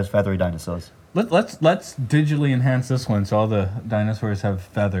give us those feathery dinosaurs. Let's digitally enhance this one so all the dinosaurs have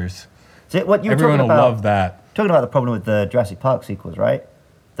feathers. See, what you were Everyone talking will about, love that. talking about the problem with the Jurassic Park sequels, right?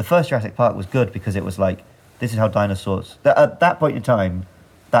 The first Jurassic Park was good because it was like, this is how dinosaurs... At that point in time,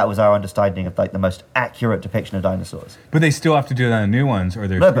 that was our understanding of like the most accurate depiction of dinosaurs. But they still have to do that in new ones, or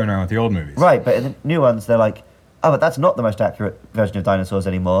they're No, screwing but- around with the old movies. Right, but in the new ones, they're like, oh, but that's not the most accurate version of dinosaurs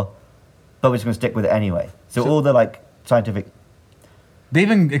anymore, but we're just going to stick with it anyway. So all the like scientific... They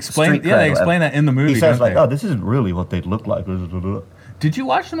even explain, Street yeah, they cred, explain that in the movie. He says don't like, they? oh, this isn't really what they'd look like. Did you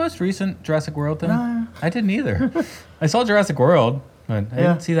watch the most recent Jurassic World then? No. I didn't either. I saw Jurassic World, but I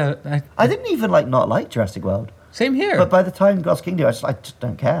didn't see that. I didn't even like not like Jurassic World. Same here. But by the time Lost Kingdom, I just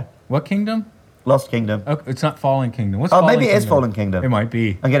don't care. What kingdom? Lost Kingdom. Oh, it's not Fallen Kingdom. What's Oh, Fallen maybe it is Kingdom? Fallen Kingdom. It might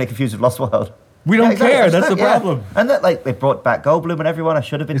be. I'm getting confused with Lost World. We don't exactly. care. I just That's the don't- yeah. problem. And that like they brought back Goldblum and everyone. I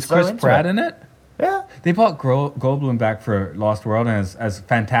should have been Is so Chris into Pratt it. in it? Yeah. They brought Goldblum back for Lost World, and as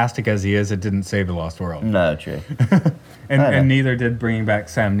fantastic as he is, it didn't save the Lost World. No, true. And neither did bringing back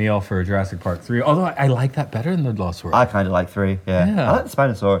Sam Neill for Jurassic Park 3. Although I like that better than the Lost World. I kind of like 3. Yeah. Yeah. I like the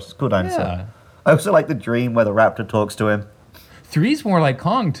Spinosaurus. It's a cool dinosaur. Yeah. I also like the dream where the raptor talks to him. 3's more like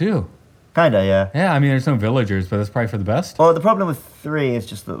Kong too. Kinda, yeah. Yeah, I mean there's no villagers, but that's probably for the best. Well, the problem with 3 is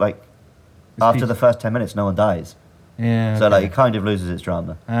just that like after the first 10 minutes, no one dies. Yeah. So okay. like it kind of loses its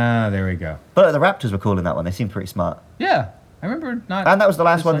drama. Ah, there we go. But the raptors were cool in that one. They seemed pretty smart. Yeah, I remember not. And that was the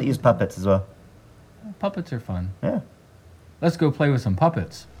last just one that like- used puppets as well. Puppets are fun. Yeah. Let's go play with some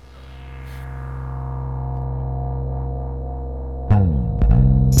puppets.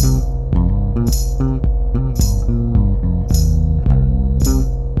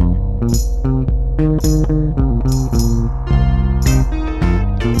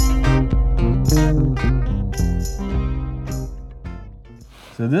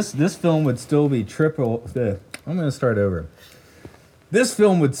 So this film would still be triple. I'm going to start over. This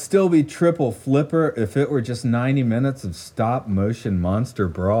film would still be triple flipper if it were just 90 minutes of stop motion monster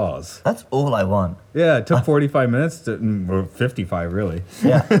bras. That's all I want. Yeah, it took 45 minutes to, or 55 really.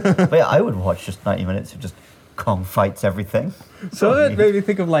 Yeah. But yeah, I would watch just 90 minutes of just Kong fights everything. So it made me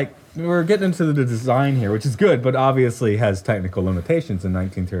think of like, we're getting into the design here, which is good, but obviously has technical limitations in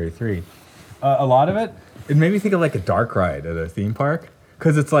 1933. A lot of it made me think of like a dark ride at a theme park.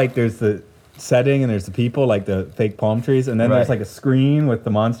 Because it's like there's the setting and there's the people, like the fake palm trees, and then there's Right. like a screen with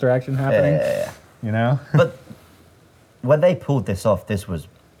the monster action happening. Yeah. You know? But when they pulled this off, this was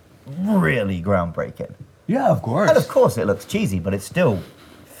really groundbreaking. Yeah, of course. And of course it looks cheesy, but it's still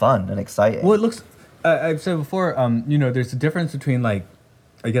fun and exciting. Well, it looks. I've said before. You know, there's a difference between like,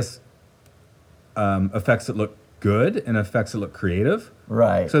 I guess, effects that look good and effects that look creative.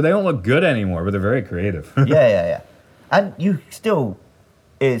 Right. So they don't look good anymore, but they're very creative. yeah. And it's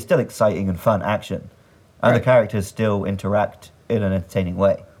still exciting and fun action. And Right. the characters still interact in an entertaining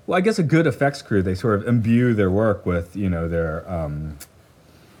way. Well, I guess a good effects crew, they sort of imbue their work with, you know, their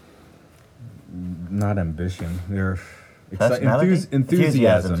not ambition, their Personality?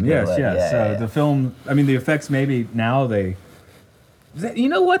 enthusiasm. Yes. Yeah, So yeah. the film, I mean, the effects maybe now you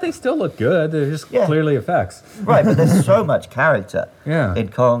know what? They still look good. They're just Yeah. clearly effects. Right, but there's so much character Yeah. in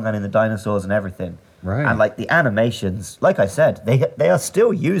Kong and in the dinosaurs and everything. Right. And like the animations, like I said, they are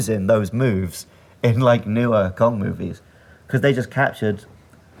still using those moves in like newer Kong movies. Because they just captured,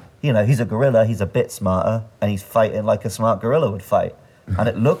 you know, he's a gorilla, he's a bit smarter, and he's fighting like a smart gorilla would fight. And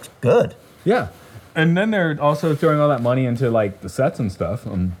it looks good. Yeah. And then they're also throwing all that money into like the sets and stuff.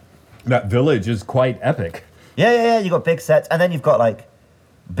 That village is quite epic. Yeah. You got big sets, and then you've got like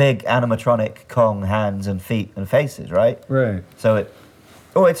big animatronic Kong hands and feet and faces, right? Right. So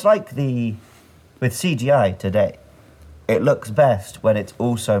it's like with CGI today. It looks best when it's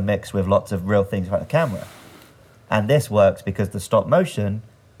also mixed with lots of real things around the camera. And this works because the stop motion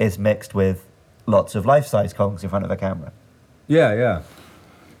is mixed with lots of life-size Kongs in front of the camera. Yeah.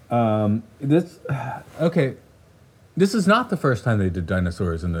 Okay. This is not the first time they did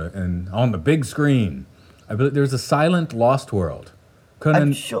dinosaurs on the big screen. I believe there's a silent Lost World.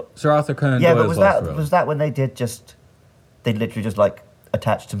 I'm sure- Sir Arthur Conan Yeah, Doyle's but was Lost that World. was that when they literally just like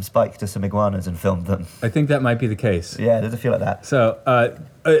attached some spikes to some iguanas and filmed them? I think that might be the case. Yeah, there's a few like that. So,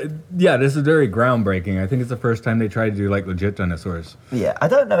 yeah, this is very groundbreaking. I think it's the first time they tried to do like legit dinosaurs. Yeah, I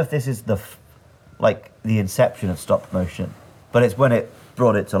don't know if this is the inception of stop motion, but it's when it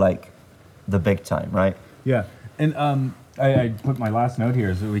brought it to like the big time, right? Yeah, and I put my last note here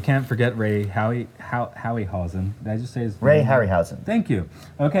is that we can't forget Ray Harryhausen. Did I just say his Ray name? Harryhausen. Thank you.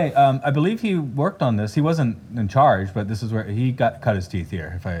 Okay, I believe he worked on this. He wasn't in charge, but this is where he cut his teeth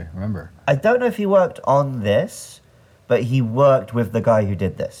here, if I remember. I don't know if he worked on this, but he worked with the guy who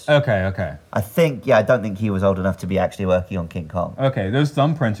did this. Okay. I don't think he was old enough to be actually working on King Kong. Okay, those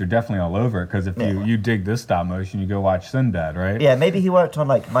thumbprints are definitely all over it, because if you dig this stop motion, you go watch Sinbad, right? Yeah, maybe he worked on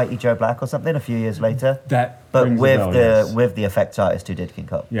like Mighty Joe Black or something a few years later. But rings a with bell, the yes. with the effects artist who did King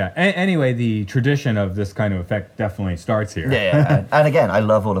Kong. Yeah. Anyway, the tradition of this kind of effect definitely starts here. Yeah. and again, I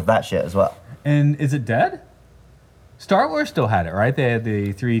love all of that shit as well. And is it dead? Star Wars still had it, right? They had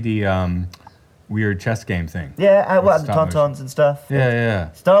the 3D weird chess game thing. Yeah, and With the stop tauntauns motion. and stuff.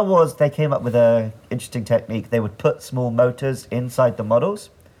 Yeah. Star Wars, they came up with a interesting technique. They would put small motors inside the models,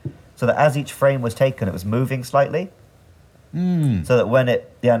 so that as each frame was taken, it was moving slightly. So that when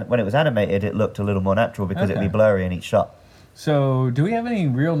it was animated, it looked a little more natural because it'd be Okay. blurry in each shot. So, do we have any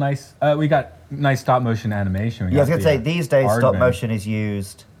real nice? We got nice stop motion animation. I was going to say, these days, stop Aardman. motion is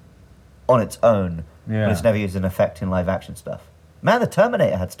used on its own, Yeah. but it's never used as an effect in live action stuff. Man, the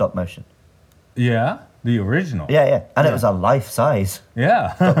Terminator had stop motion. Yeah, the original. Yeah. And it was a life size.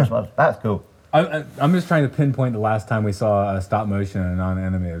 Yeah. Stop motion model. That's cool. I'm just trying to pinpoint the last time we saw a stop motion in a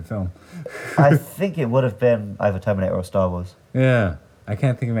non-animated film. I think it would have been either Terminator or Star Wars. Yeah, I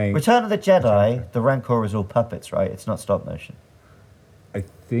can't think of any. Return of the Jedi, the Rancor is all puppets, right? It's not stop motion. I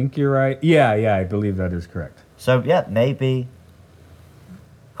think you're right. Yeah, I believe that is correct. So, yeah, maybe...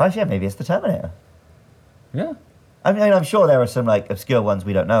 Christ, yeah, maybe it's the Terminator. Yeah. I mean, I'm sure there are some, like, obscure ones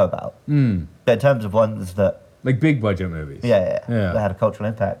we don't know about. But in terms of ones that, Like big budget movies. yeah, Yeah. that had a cultural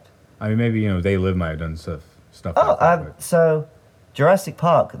impact. I mean, maybe They Live might have done stuff. Oh, like that, but- so Jurassic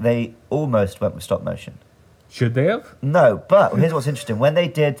Park, they almost went with stop motion. Should they have? No, but here's what's interesting. When they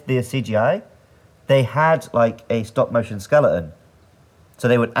did the CGI, they had like a stop motion skeleton. So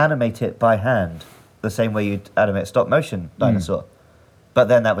they would animate it by hand, the same way you'd animate a stop motion dinosaur. But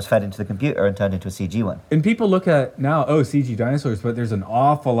then that was fed into the computer and turned into a CG one. And people look at now, CG dinosaurs, but there's an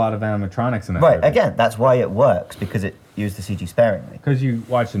awful lot of animatronics in that. Right, again, that's why it works, because it used the CG sparingly. Because you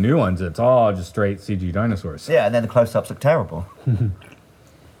watch the new ones, it's all just straight CG dinosaurs. Yeah, and then the close-ups look terrible.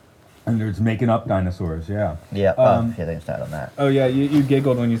 And there's making up dinosaurs, yeah. Yeah, they didn't start on that. Oh, yeah, you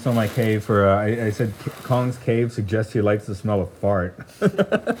giggled when you saw my cave for, I said Kong's cave suggests he likes the smell of fart.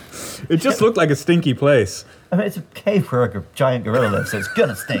 It just looked like a stinky place. I mean, it's a cave where a giant gorilla lives, so it's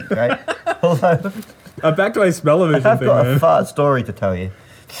gonna stink, right? Although, Back to my smell-o-vision I've thing, got a man. fart story to tell you.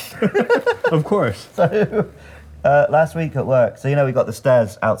 Of course. Last week at work, so we got the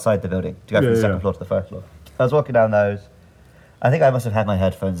stairs outside the building to go from the Yeah, second yeah. floor to the first floor. I was walking down those. I think I must have had my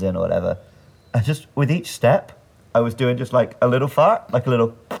headphones in or whatever. And just with each step, I was doing just like a little fart, like a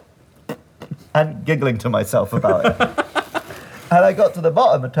little, and giggling to myself about it. And I got to the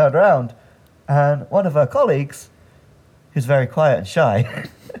bottom and turned around, and one of her colleagues, who's very quiet and shy,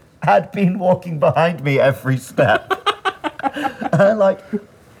 had been walking behind me every step. And I'm like,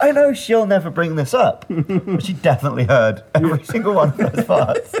 I know she'll never bring this up, but she definitely heard every single one of those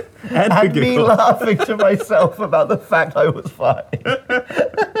farts. And me giggle. laughing to myself about the fact I was farting.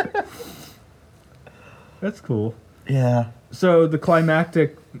 That's cool. Yeah. So the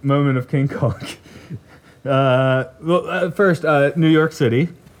climactic moment of King Kong. First, New York City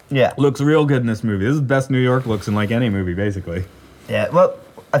Yeah. looks real good in this movie. This is the best New York looks in like any movie, basically. Yeah. Well,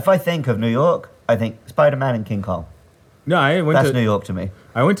 if I think of New York, I think Spider-Man and King Kong. No, I went That's to New York to me.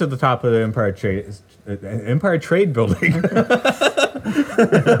 I went to the top of the Empire Trade Building.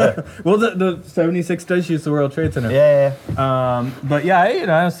 Well, the 76 does use the World Trade Center. Yeah. But yeah,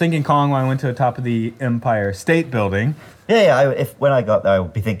 I was thinking Kong when I went to the top of the Empire State Building. Yeah. When I got there, I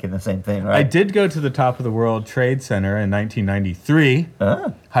would be thinking the same thing, right? I did go to the top of the World Trade Center in 1993,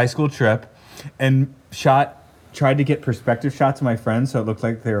 Ah. high school trip, and tried to get perspective shots of my friends so it looked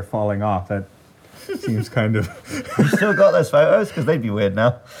like they were falling off. That seems kind of... You still got those photos? Because they'd be weird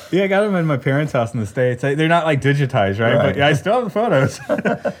now. Yeah, I got them in my parents' house in the States. They're not like digitized, right? Right. But yeah, I still have the photos.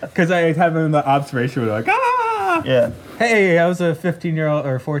 Because I have them in the observation where they're like, ah! Yeah. Hey, I was a 15-year-old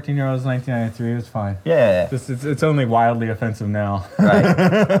or 14-year-old in 1993. It was fine. Yeah. Just, it's only wildly offensive now.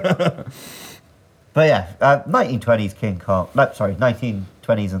 Right. But yeah, 1920s King Kong,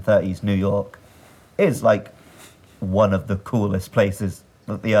 1920s and 30s New York is like one of the coolest places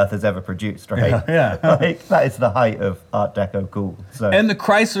that the earth has ever produced, right? Yeah. Like, that is the height of Art Deco cool. So And the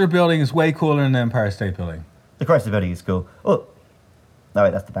Chrysler Building is way cooler than the Empire State Building. the Chrysler Building is cool. Oh, no,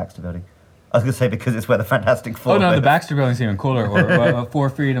 wait, that's the Baxter Building. I was going to say because it's where the Fantastic Four Oh no, the live. Baxter Building's even cooler, or Four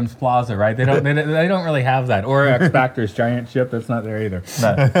Freedoms Plaza, right? They don't really have that, or X Factor's giant ship that's not there either.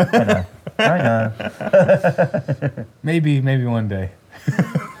 No, I know. Maybe one day.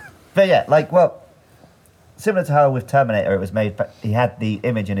 But yeah, similar to how with Terminator it was made, he had the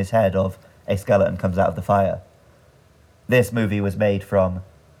image in his head of a skeleton comes out of the fire. This movie was made from,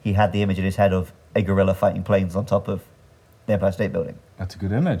 he had the image in his head of a gorilla fighting planes on top of the Empire State Building. That's a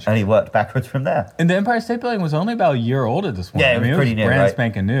good image. And he worked backwards from there. And the Empire State Building was only about a year old at this point. Yeah, it was pretty new, brand right?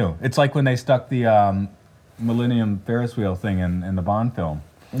 spanking new. It's like when they stuck the Millennium Ferris wheel thing in the Bond film.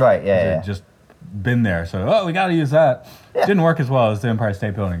 Right, It yeah. had just been there, so we got to use that. Yeah. Didn't work as well as the Empire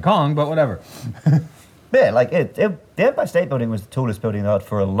State Building in Kong, but whatever. Yeah, like the Empire State Building was the tallest building in the world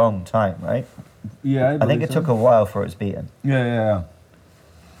for a long time, right? Yeah, I think it took a while for its beaten. Yeah.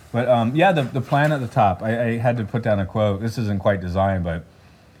 But the plan at the top, I had to put down a quote. This isn't quite designed, but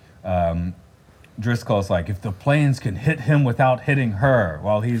Driscoll's like, if the planes can hit him without hitting her,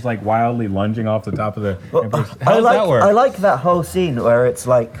 while he's like wildly lunging off the top of the... How does that work? I like that whole scene where it's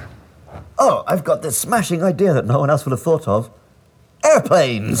like, oh, I've got this smashing idea that no one else would have thought of.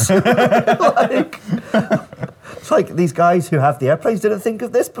 Airplanes! It's like these guys who have the airplanes didn't think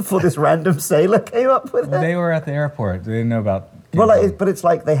of this before this random sailor came up with it. They were at the airport. They didn't know about... Well, but it's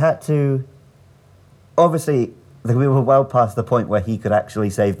like they had to... Obviously, we were well past the point where he could actually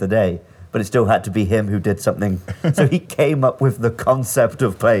save the day, but it still had to be him who did something. So he came up with the concept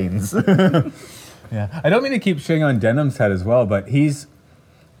of planes. Yeah. I don't mean to keep shitting on Denham's head as well, but he's...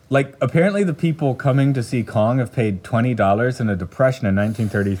 Like, apparently the people coming to see Kong have paid $20 in a depression in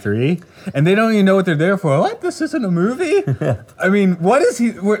 1933, and they don't even know what they're there for. What? This isn't a movie? I mean, what is he...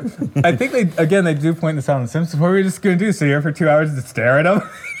 I think they do point this out on The Simpsons. What are we just going to do? Sit here for 2 hours to stare at him?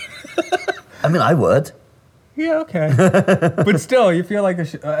 I mean, I would. Yeah, okay. But still, you feel like...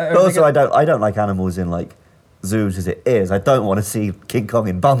 But also, I don't like animals in, like, zoos as it is. I don't want to see King Kong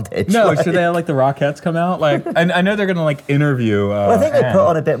in bondage. No, like, should they have, like, the Rockettes come out? Like, and I know they're going to, like, interview... well, I think they Anne. put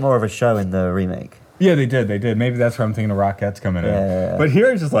on a bit more of a show in the remake. Yeah, they did. Maybe that's where I'm thinking the Rockettes coming in. Yeah. But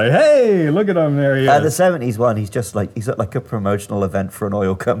here it's just like, hey, look at him, there he is. The 70s one, he's at like a promotional event for an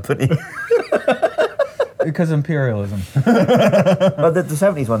oil company. Because imperialism. But the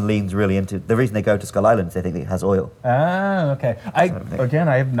 70s one leans really into... The reason they go to Skull Island is they think it has oil. Ah, okay. I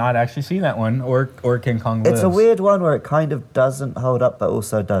have not actually seen that one or King Kong Lives. It's a weird one where it kind of doesn't hold up, but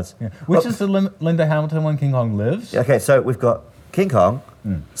also does. Yeah. Which is the Linda Hamilton one, King Kong Lives? Okay, so we've got King Kong,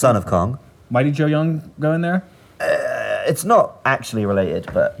 son of Kong. Mighty Joe Young go in there? It's not actually related,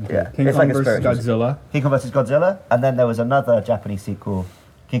 but yeah. King it's Kong like a versus spiritual. Godzilla. King Kong versus Godzilla, and then there was another Japanese sequel,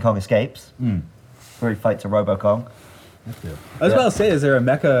 King Kong Escapes, where he fights a Robo-Kong. I was about to say, is there a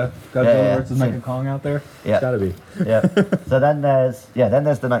Mecha Godzilla Yeah. versus Mecha Kong out there? Yeah. It's gotta be. Yeah. So then there's the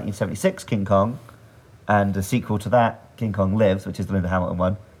 1976 King Kong, and the sequel to that, King Kong Lives, which is the Linda Hamilton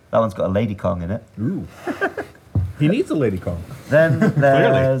one. That one's got a Lady Kong in it. Ooh. He needs a Lady Kong. Then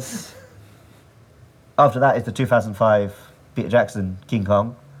there's... After that is the 2005 Peter Jackson King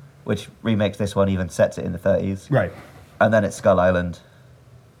Kong, which remakes this one, even sets it in the 30s. Right. And then it's Skull Island.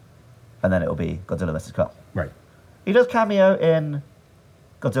 And then it'll be Godzilla vs. Kong. Right. He does cameo in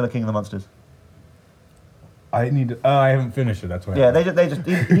Godzilla King of the Monsters. I need to... I haven't finished it, that's why. Yeah, they just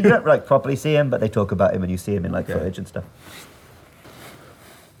you don't like properly see him, but they talk about him and you see him in like footage and stuff.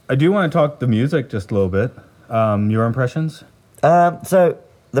 I do want to talk the music just a little bit. Your impressions? So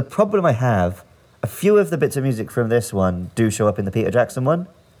the problem I have, a few of the bits of music from this one do show up in the Peter Jackson one,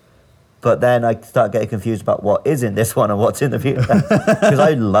 but then I start getting confused about what is in this one and what's in the Peter Jackson, because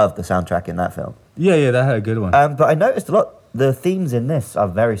I love the soundtrack in that film. Yeah, that had a good one. But I noticed a lot, the themes in this are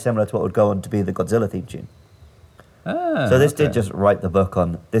very similar to what would go on to be the Godzilla theme tune. So this did just write the book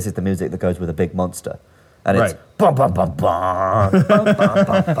on, this is the music that goes with a big monster. And it's bum, bum, bum, bum, bum, bum,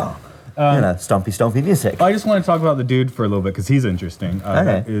 bum, bum. Stompy music. I just want to talk about the dude for a little bit because he's interesting.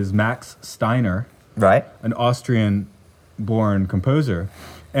 That is Max Steiner, Right. an Austrian-born composer.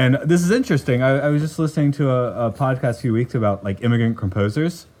 And this is interesting. I was just listening to a podcast a few weeks about like immigrant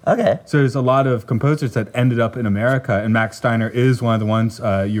composers. Okay. So there's a lot of composers that ended up in America, and Max Steiner is one of the ones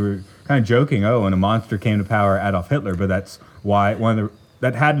you were kind of joking, when a monster came to power, Adolf Hitler, but that's why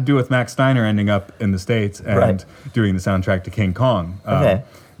that had to do with Max Steiner ending up in the States and doing the soundtrack to King Kong. Okay.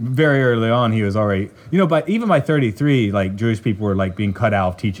 Very early on, he was already, but even by 33, like Jewish people were like being cut out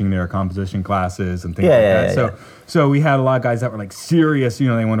of teaching their composition classes and things like that. So we had a lot of guys that were like serious, they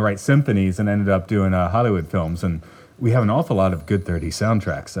wanted to write symphonies and ended up doing Hollywood films. And we have an awful lot of good 30s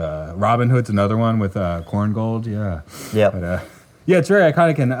soundtracks. Robin Hood's another one with Korngold, yeah. Yeah. Yeah, it's very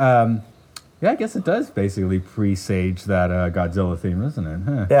iconic. And I guess it does basically presage that Godzilla theme, isn't it?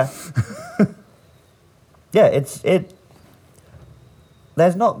 Huh. Yeah. Yeah,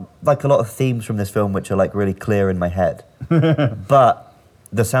 there's not like a lot of themes from this film which are like really clear in my head, but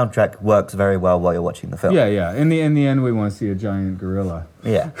the soundtrack works very well while you're watching the film. Yeah. In the end, we want to see a giant gorilla.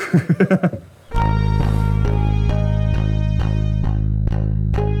 Yeah.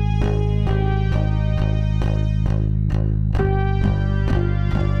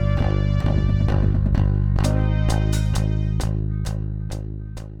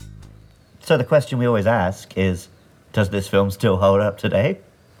 So the question we always ask is, does this film still hold up today?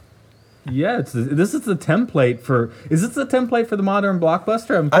 Yeah, this is the template for. Is this the template for the modern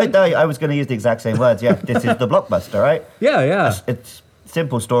blockbuster? I was going to use the exact same words. Yeah, this is the blockbuster, right? Yeah. It's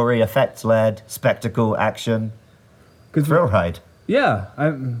simple story, effects led, spectacle, action, thrill ride. Yeah,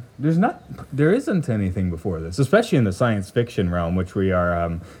 there isn't anything before this, especially in the science fiction realm, which we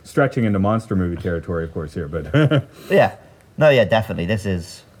are stretching into monster movie territory, of course, here. But yeah, no, yeah, definitely. This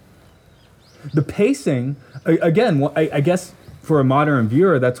is the pacing. Again, I guess for a modern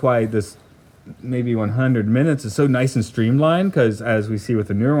viewer, that's why this maybe 100 minutes is so nice and streamlined. Because as we see with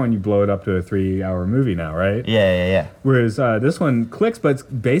the newer one, you blow it up to a 3-hour movie now, right? Yeah. Whereas this one clicks, but it's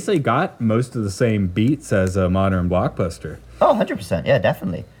basically got most of the same beats as a modern blockbuster. Oh, 100%. Yeah,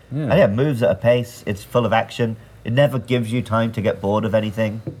 definitely. Yeah. And yeah, it moves at a pace. It's full of action. It never gives you time to get bored of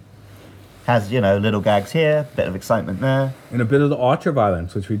anything. Has, little gags here, bit of excitement there. And a bit of the ultra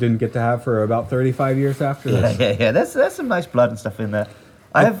violence, which we didn't get to have for about 35 years after this. Yeah. There's some nice blood and stuff in there.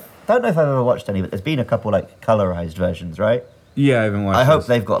 Don't know if I've ever watched any, but there's been a couple, colorized versions, right? Yeah, I haven't watched I hope this.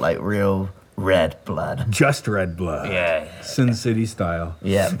 they've got, real red blood. Just red blood. Yeah. Sin City style.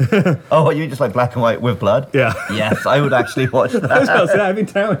 Yeah. Oh, you just like black and white with blood? Yeah. Yes, I would actually watch that. I was going to say, I'd be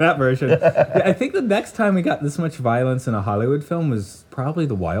down with that version. Yeah, I think the next time we got this much violence in a Hollywood film was probably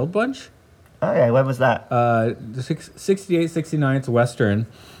The Wild Bunch. Okay, when was that? 68, 69, it's a Western.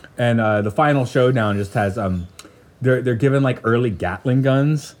 And the final showdown just has, they're given early Gatling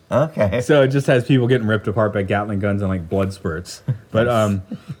guns. Okay. So it just has people getting ripped apart by Gatling guns and blood spurts. But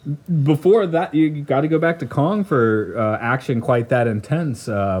before that, you got to go back to Kong for action quite that intense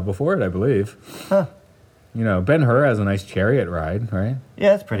before it, I believe. Huh. Ben-Hur has a nice chariot ride, right?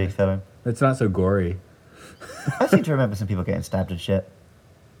 Yeah, it's pretty exciting. It's not so gory. I seem to remember some people getting stabbed and shit.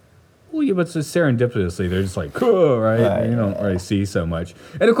 Well, yeah, but it's just serendipitously. They're just cool, right? Right, You don't really see so much.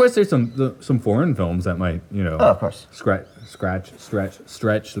 And of course, there's some foreign films that might, Oh, of course. stretch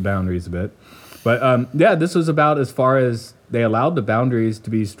the boundaries a bit. But yeah, this was about as far as they allowed the boundaries to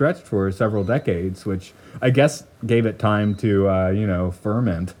be stretched for several decades, which I guess gave it time to,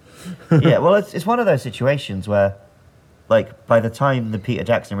 ferment. Yeah, well, it's one of those situations where, by the time the Peter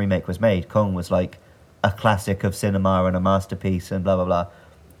Jackson remake was made, Kong was a classic of cinema and a masterpiece and blah, blah, blah.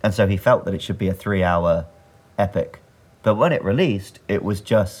 And so he felt that it should be a 3-hour epic. But when it released, it was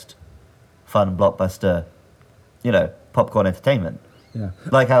just fun blockbuster, popcorn entertainment. Yeah.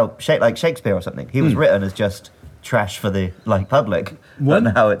 Like Shakespeare or something. He was written as just trash for the public. But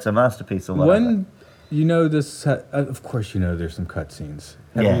now it's a masterpiece or whatever. This, of course there's some cutscenes.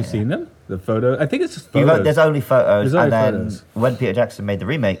 Have Yeah, you yeah. seen them? The photo? I think it's just photos. There's only photos. There's only and photos. then when Peter Jackson made the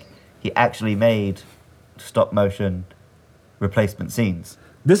remake, he actually made stop motion replacement scenes.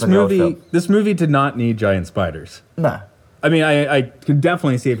 This for the old movie film. did not need giant spiders. No. I mean, I can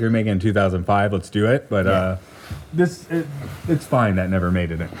definitely see if you're making it in 2005, let's do it. But Yeah. it's fine that never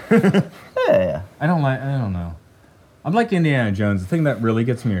made it in. Yeah. I don't know. I'm like Indiana Jones. The thing that really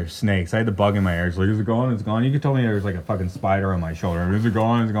gets me are snakes. I had the bug in my ears. Is it gone? It's gone. You could tell me there's a fucking spider on my shoulder. Is it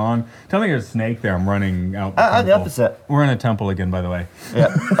gone? It's gone. Tell me there's a snake there. I'm running out. I'm the opposite. We're in a temple again, by the way. Yeah.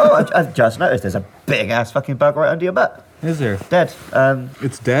 Oh, I've just noticed there's a big ass fucking bug right under your butt. Is there? Dead.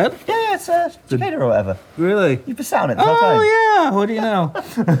 It's dead? Yeah, it's a cicada or whatever. Really? You've been sat on it the whole time. Oh, yeah. What do you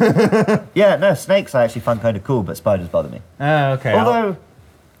know? Yeah, no, snakes I actually find kind of cool, but spiders bother me. Oh, okay. Although,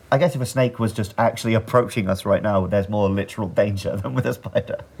 I guess if a snake was just actually approaching us right now, there's more literal danger than with a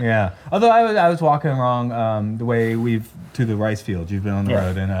spider. Yeah. Although I was walking along the way to the rice fields. You've been on the Yeah.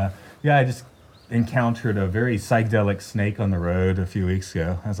 road. And I just encountered a very psychedelic snake on the road a few weeks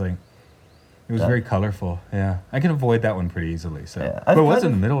ago. I was like, it was very colorful. Yeah. I can avoid that one pretty easily. So, Yeah. But it was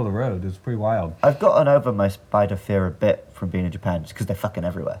in the middle of the road. It was pretty wild. I've gotten over my spider fear a bit from being in Japan, just because they're fucking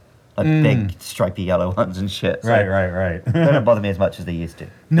everywhere. Big, stripy yellow ones and shit. So Right. they don't bother me as much as they used to.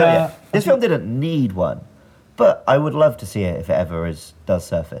 No. But yeah, this film didn't need one, but I would love to see it if it ever does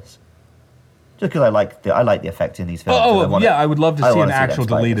surface. Just because I like the effect in these films. and I would love to I see wanna an see them actual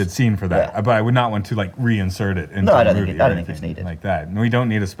spiders. deleted scene for that. Yeah. But I would not want to reinsert it into No, I the don't think movie it- I or don't think it's anything needed. like that. And we don't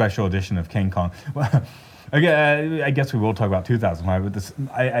need a special edition of King Kong. Again, I guess we will talk about 2005, but this,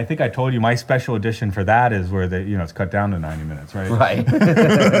 I think I told you my special edition for that is where it's cut down to 90 minutes, right? Right.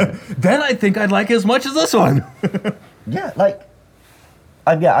 Then I think I'd like it as much as this one. Yeah,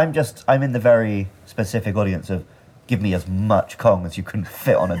 I'm in the very specific audience of give me as much Kong as you can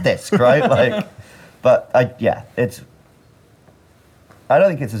fit on a disc, right? I don't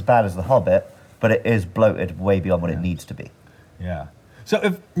think it's as bad as The Hobbit, but it is bloated way beyond what it needs to be. Yeah. So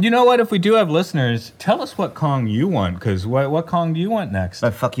if we do have listeners, tell us what Kong you want, because what Kong do you want next?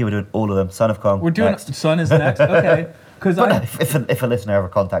 No, fuck you, we're doing all of them. Son of Kong. We're doing next. Son is next. Okay. Because But no, if a listener ever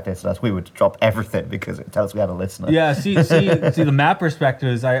contacted us, we would drop everything because it tells us we had a listener. yeah, see, the map perspective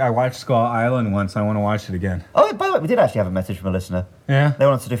is I watched Skull Island once. I want to watch it again. Oh, by the way, we did actually have a message from a listener. Yeah, They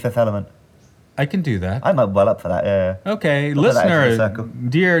want us to do Fifth Element. I can do that. I'm well up for that. Yeah. Okay, We'll put that into the listener, circle.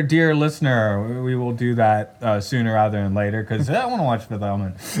 dear listener, we will do that sooner rather than later because I want to watch Fifth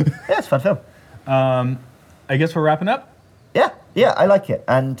Element. Yeah, it's a fun film. I guess we're wrapping up. Yeah, I like it.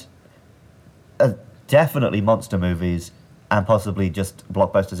 And definitely monster movies and possibly just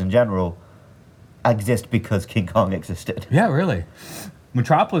blockbusters in general exist because King Kong existed. Yeah, really.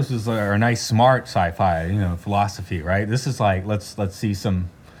 Metropolis is a nice, smart sci-fi, philosophy, right? This is like let's see some.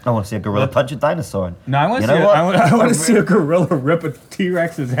 I want to see a gorilla punch a dinosaur. And, No, I want to see a gorilla rip a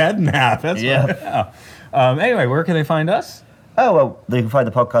T-Rex's head in half. That's Yeah. Anyway, where can they find us? Oh, well, you can find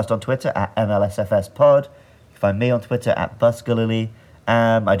the podcast on Twitter at MLSFSPod. You can find me on Twitter at Buskalily.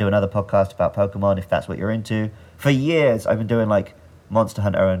 I do another podcast about Pokemon if that's what you're into. For years, I've been doing like Monster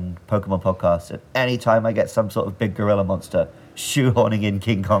Hunter and Pokemon podcasts. And anytime I get some sort of big gorilla monster, shoehorning in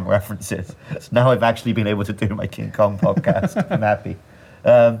King Kong references. So now I've actually been able to do my King Kong podcast. I'm happy.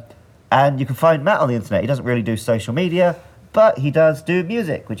 And you can find Matt on the internet. He doesn't really do social media, but he does do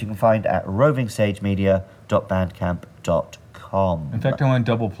music, which you can find at rovingsagemedia.bandcamp.com. In fact, I want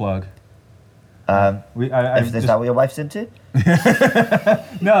to double plug. Is that what your wife's into?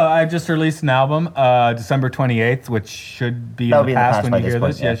 No, I just released an album, December 28th, which should be in the past when you hear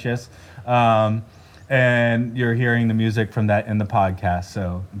this. Yeah. Yes. And you're hearing the music from that in the podcast,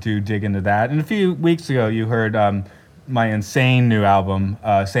 so do dig into that. And a few weeks ago, you heard my insane new album,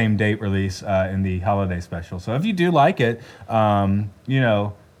 same date release in the holiday special. So if you do like it,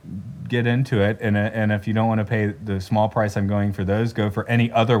 get into it. And if you don't want to pay the small price I'm going for those, go for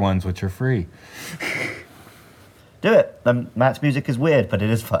any other ones which are free. Do it. Matt's music is weird, but it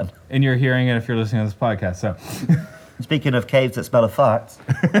is fun. And you're hearing it if you're listening to this podcast. So, Speaking of caves that smell of farts,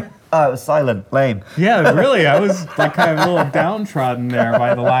 oh, it was silent, lame. yeah, really, I was like kind of a little downtrodden there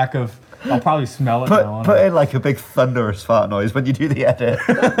by the lack of. I'll probably smell it now. Put in like a big thunderous fart noise when you do the edit.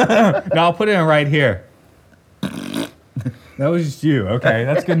 No, I'll put it in right here. That was just you. Okay,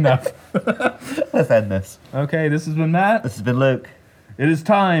 that's good enough. Let's end this. Okay, this has been Matt. This has been Luke. It is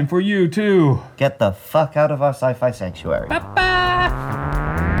time for you to Get the fuck out of our sci-fi sanctuary.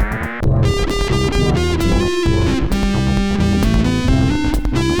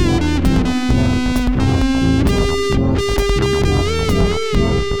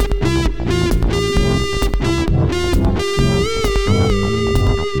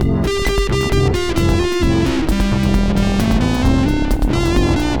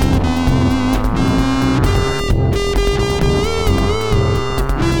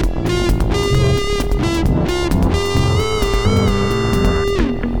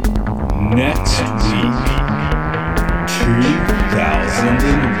 Next week,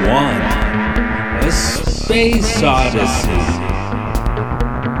 2001, A Space Odyssey.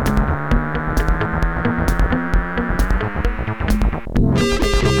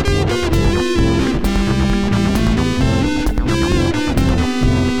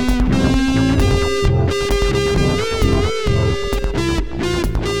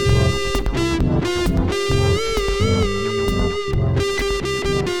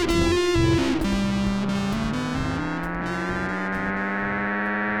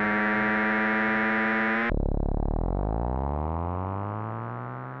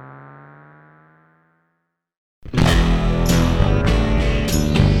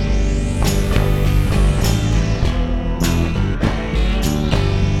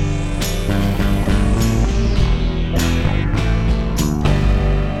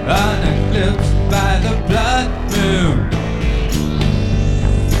 Uneclipsed by the blood moon,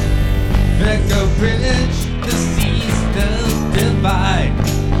 Echo Bridge, the seas still divide.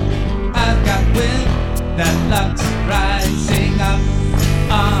 I've got wind that locks rising up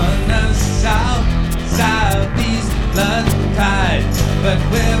on the southeast blood tide, but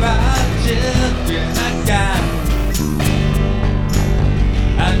we're our children again.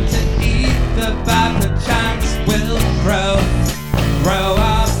 Underneath the vibrant chance will grow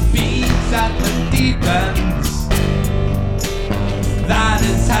our beats at the deep ends. That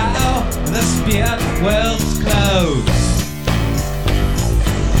is how the spirit worlds close.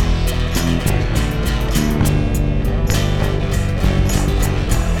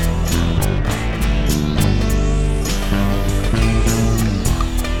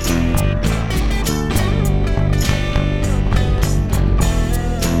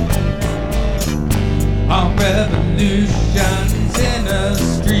 On revolutions in the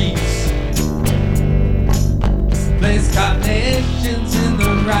streets, place carnations in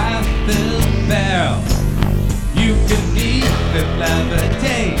the rifle barrel. You can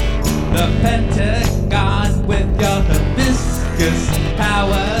Pentagon with your hibiscus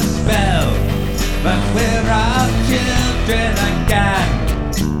power spell. But we're all children again.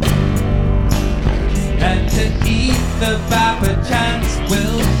 And to eat the viper chance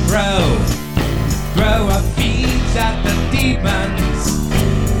will throw our feet at the demons.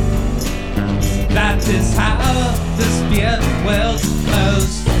 That is how the spirit will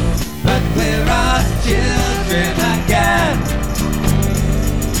close. But we're all children again.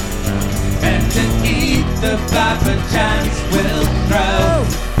 And to eat the viper chance will throw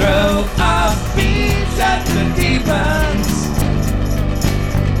our feet at the demons.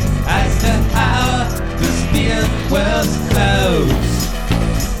 As to how the spirit will close.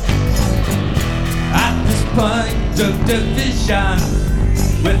 At this point of division,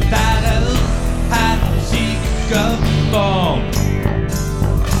 without a handshake of bone,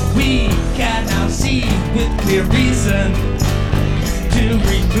 we can now see with clear reason to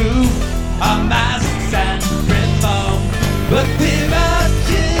remove our masks and reform. But we're our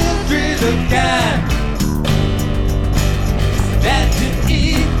children again. And to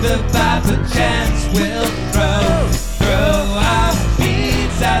eat the viper chance will throw our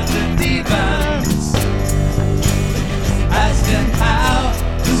feet at the demons. As to how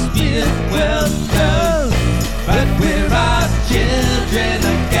the spirit will go. But we're our children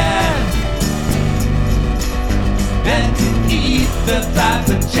again. And to eat the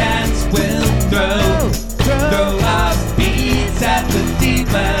viper chance will throw our feet at the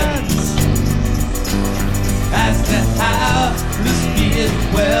demons. As to how the spirit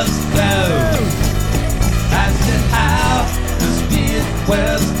will flow. As to how the spirit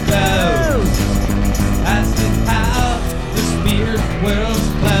will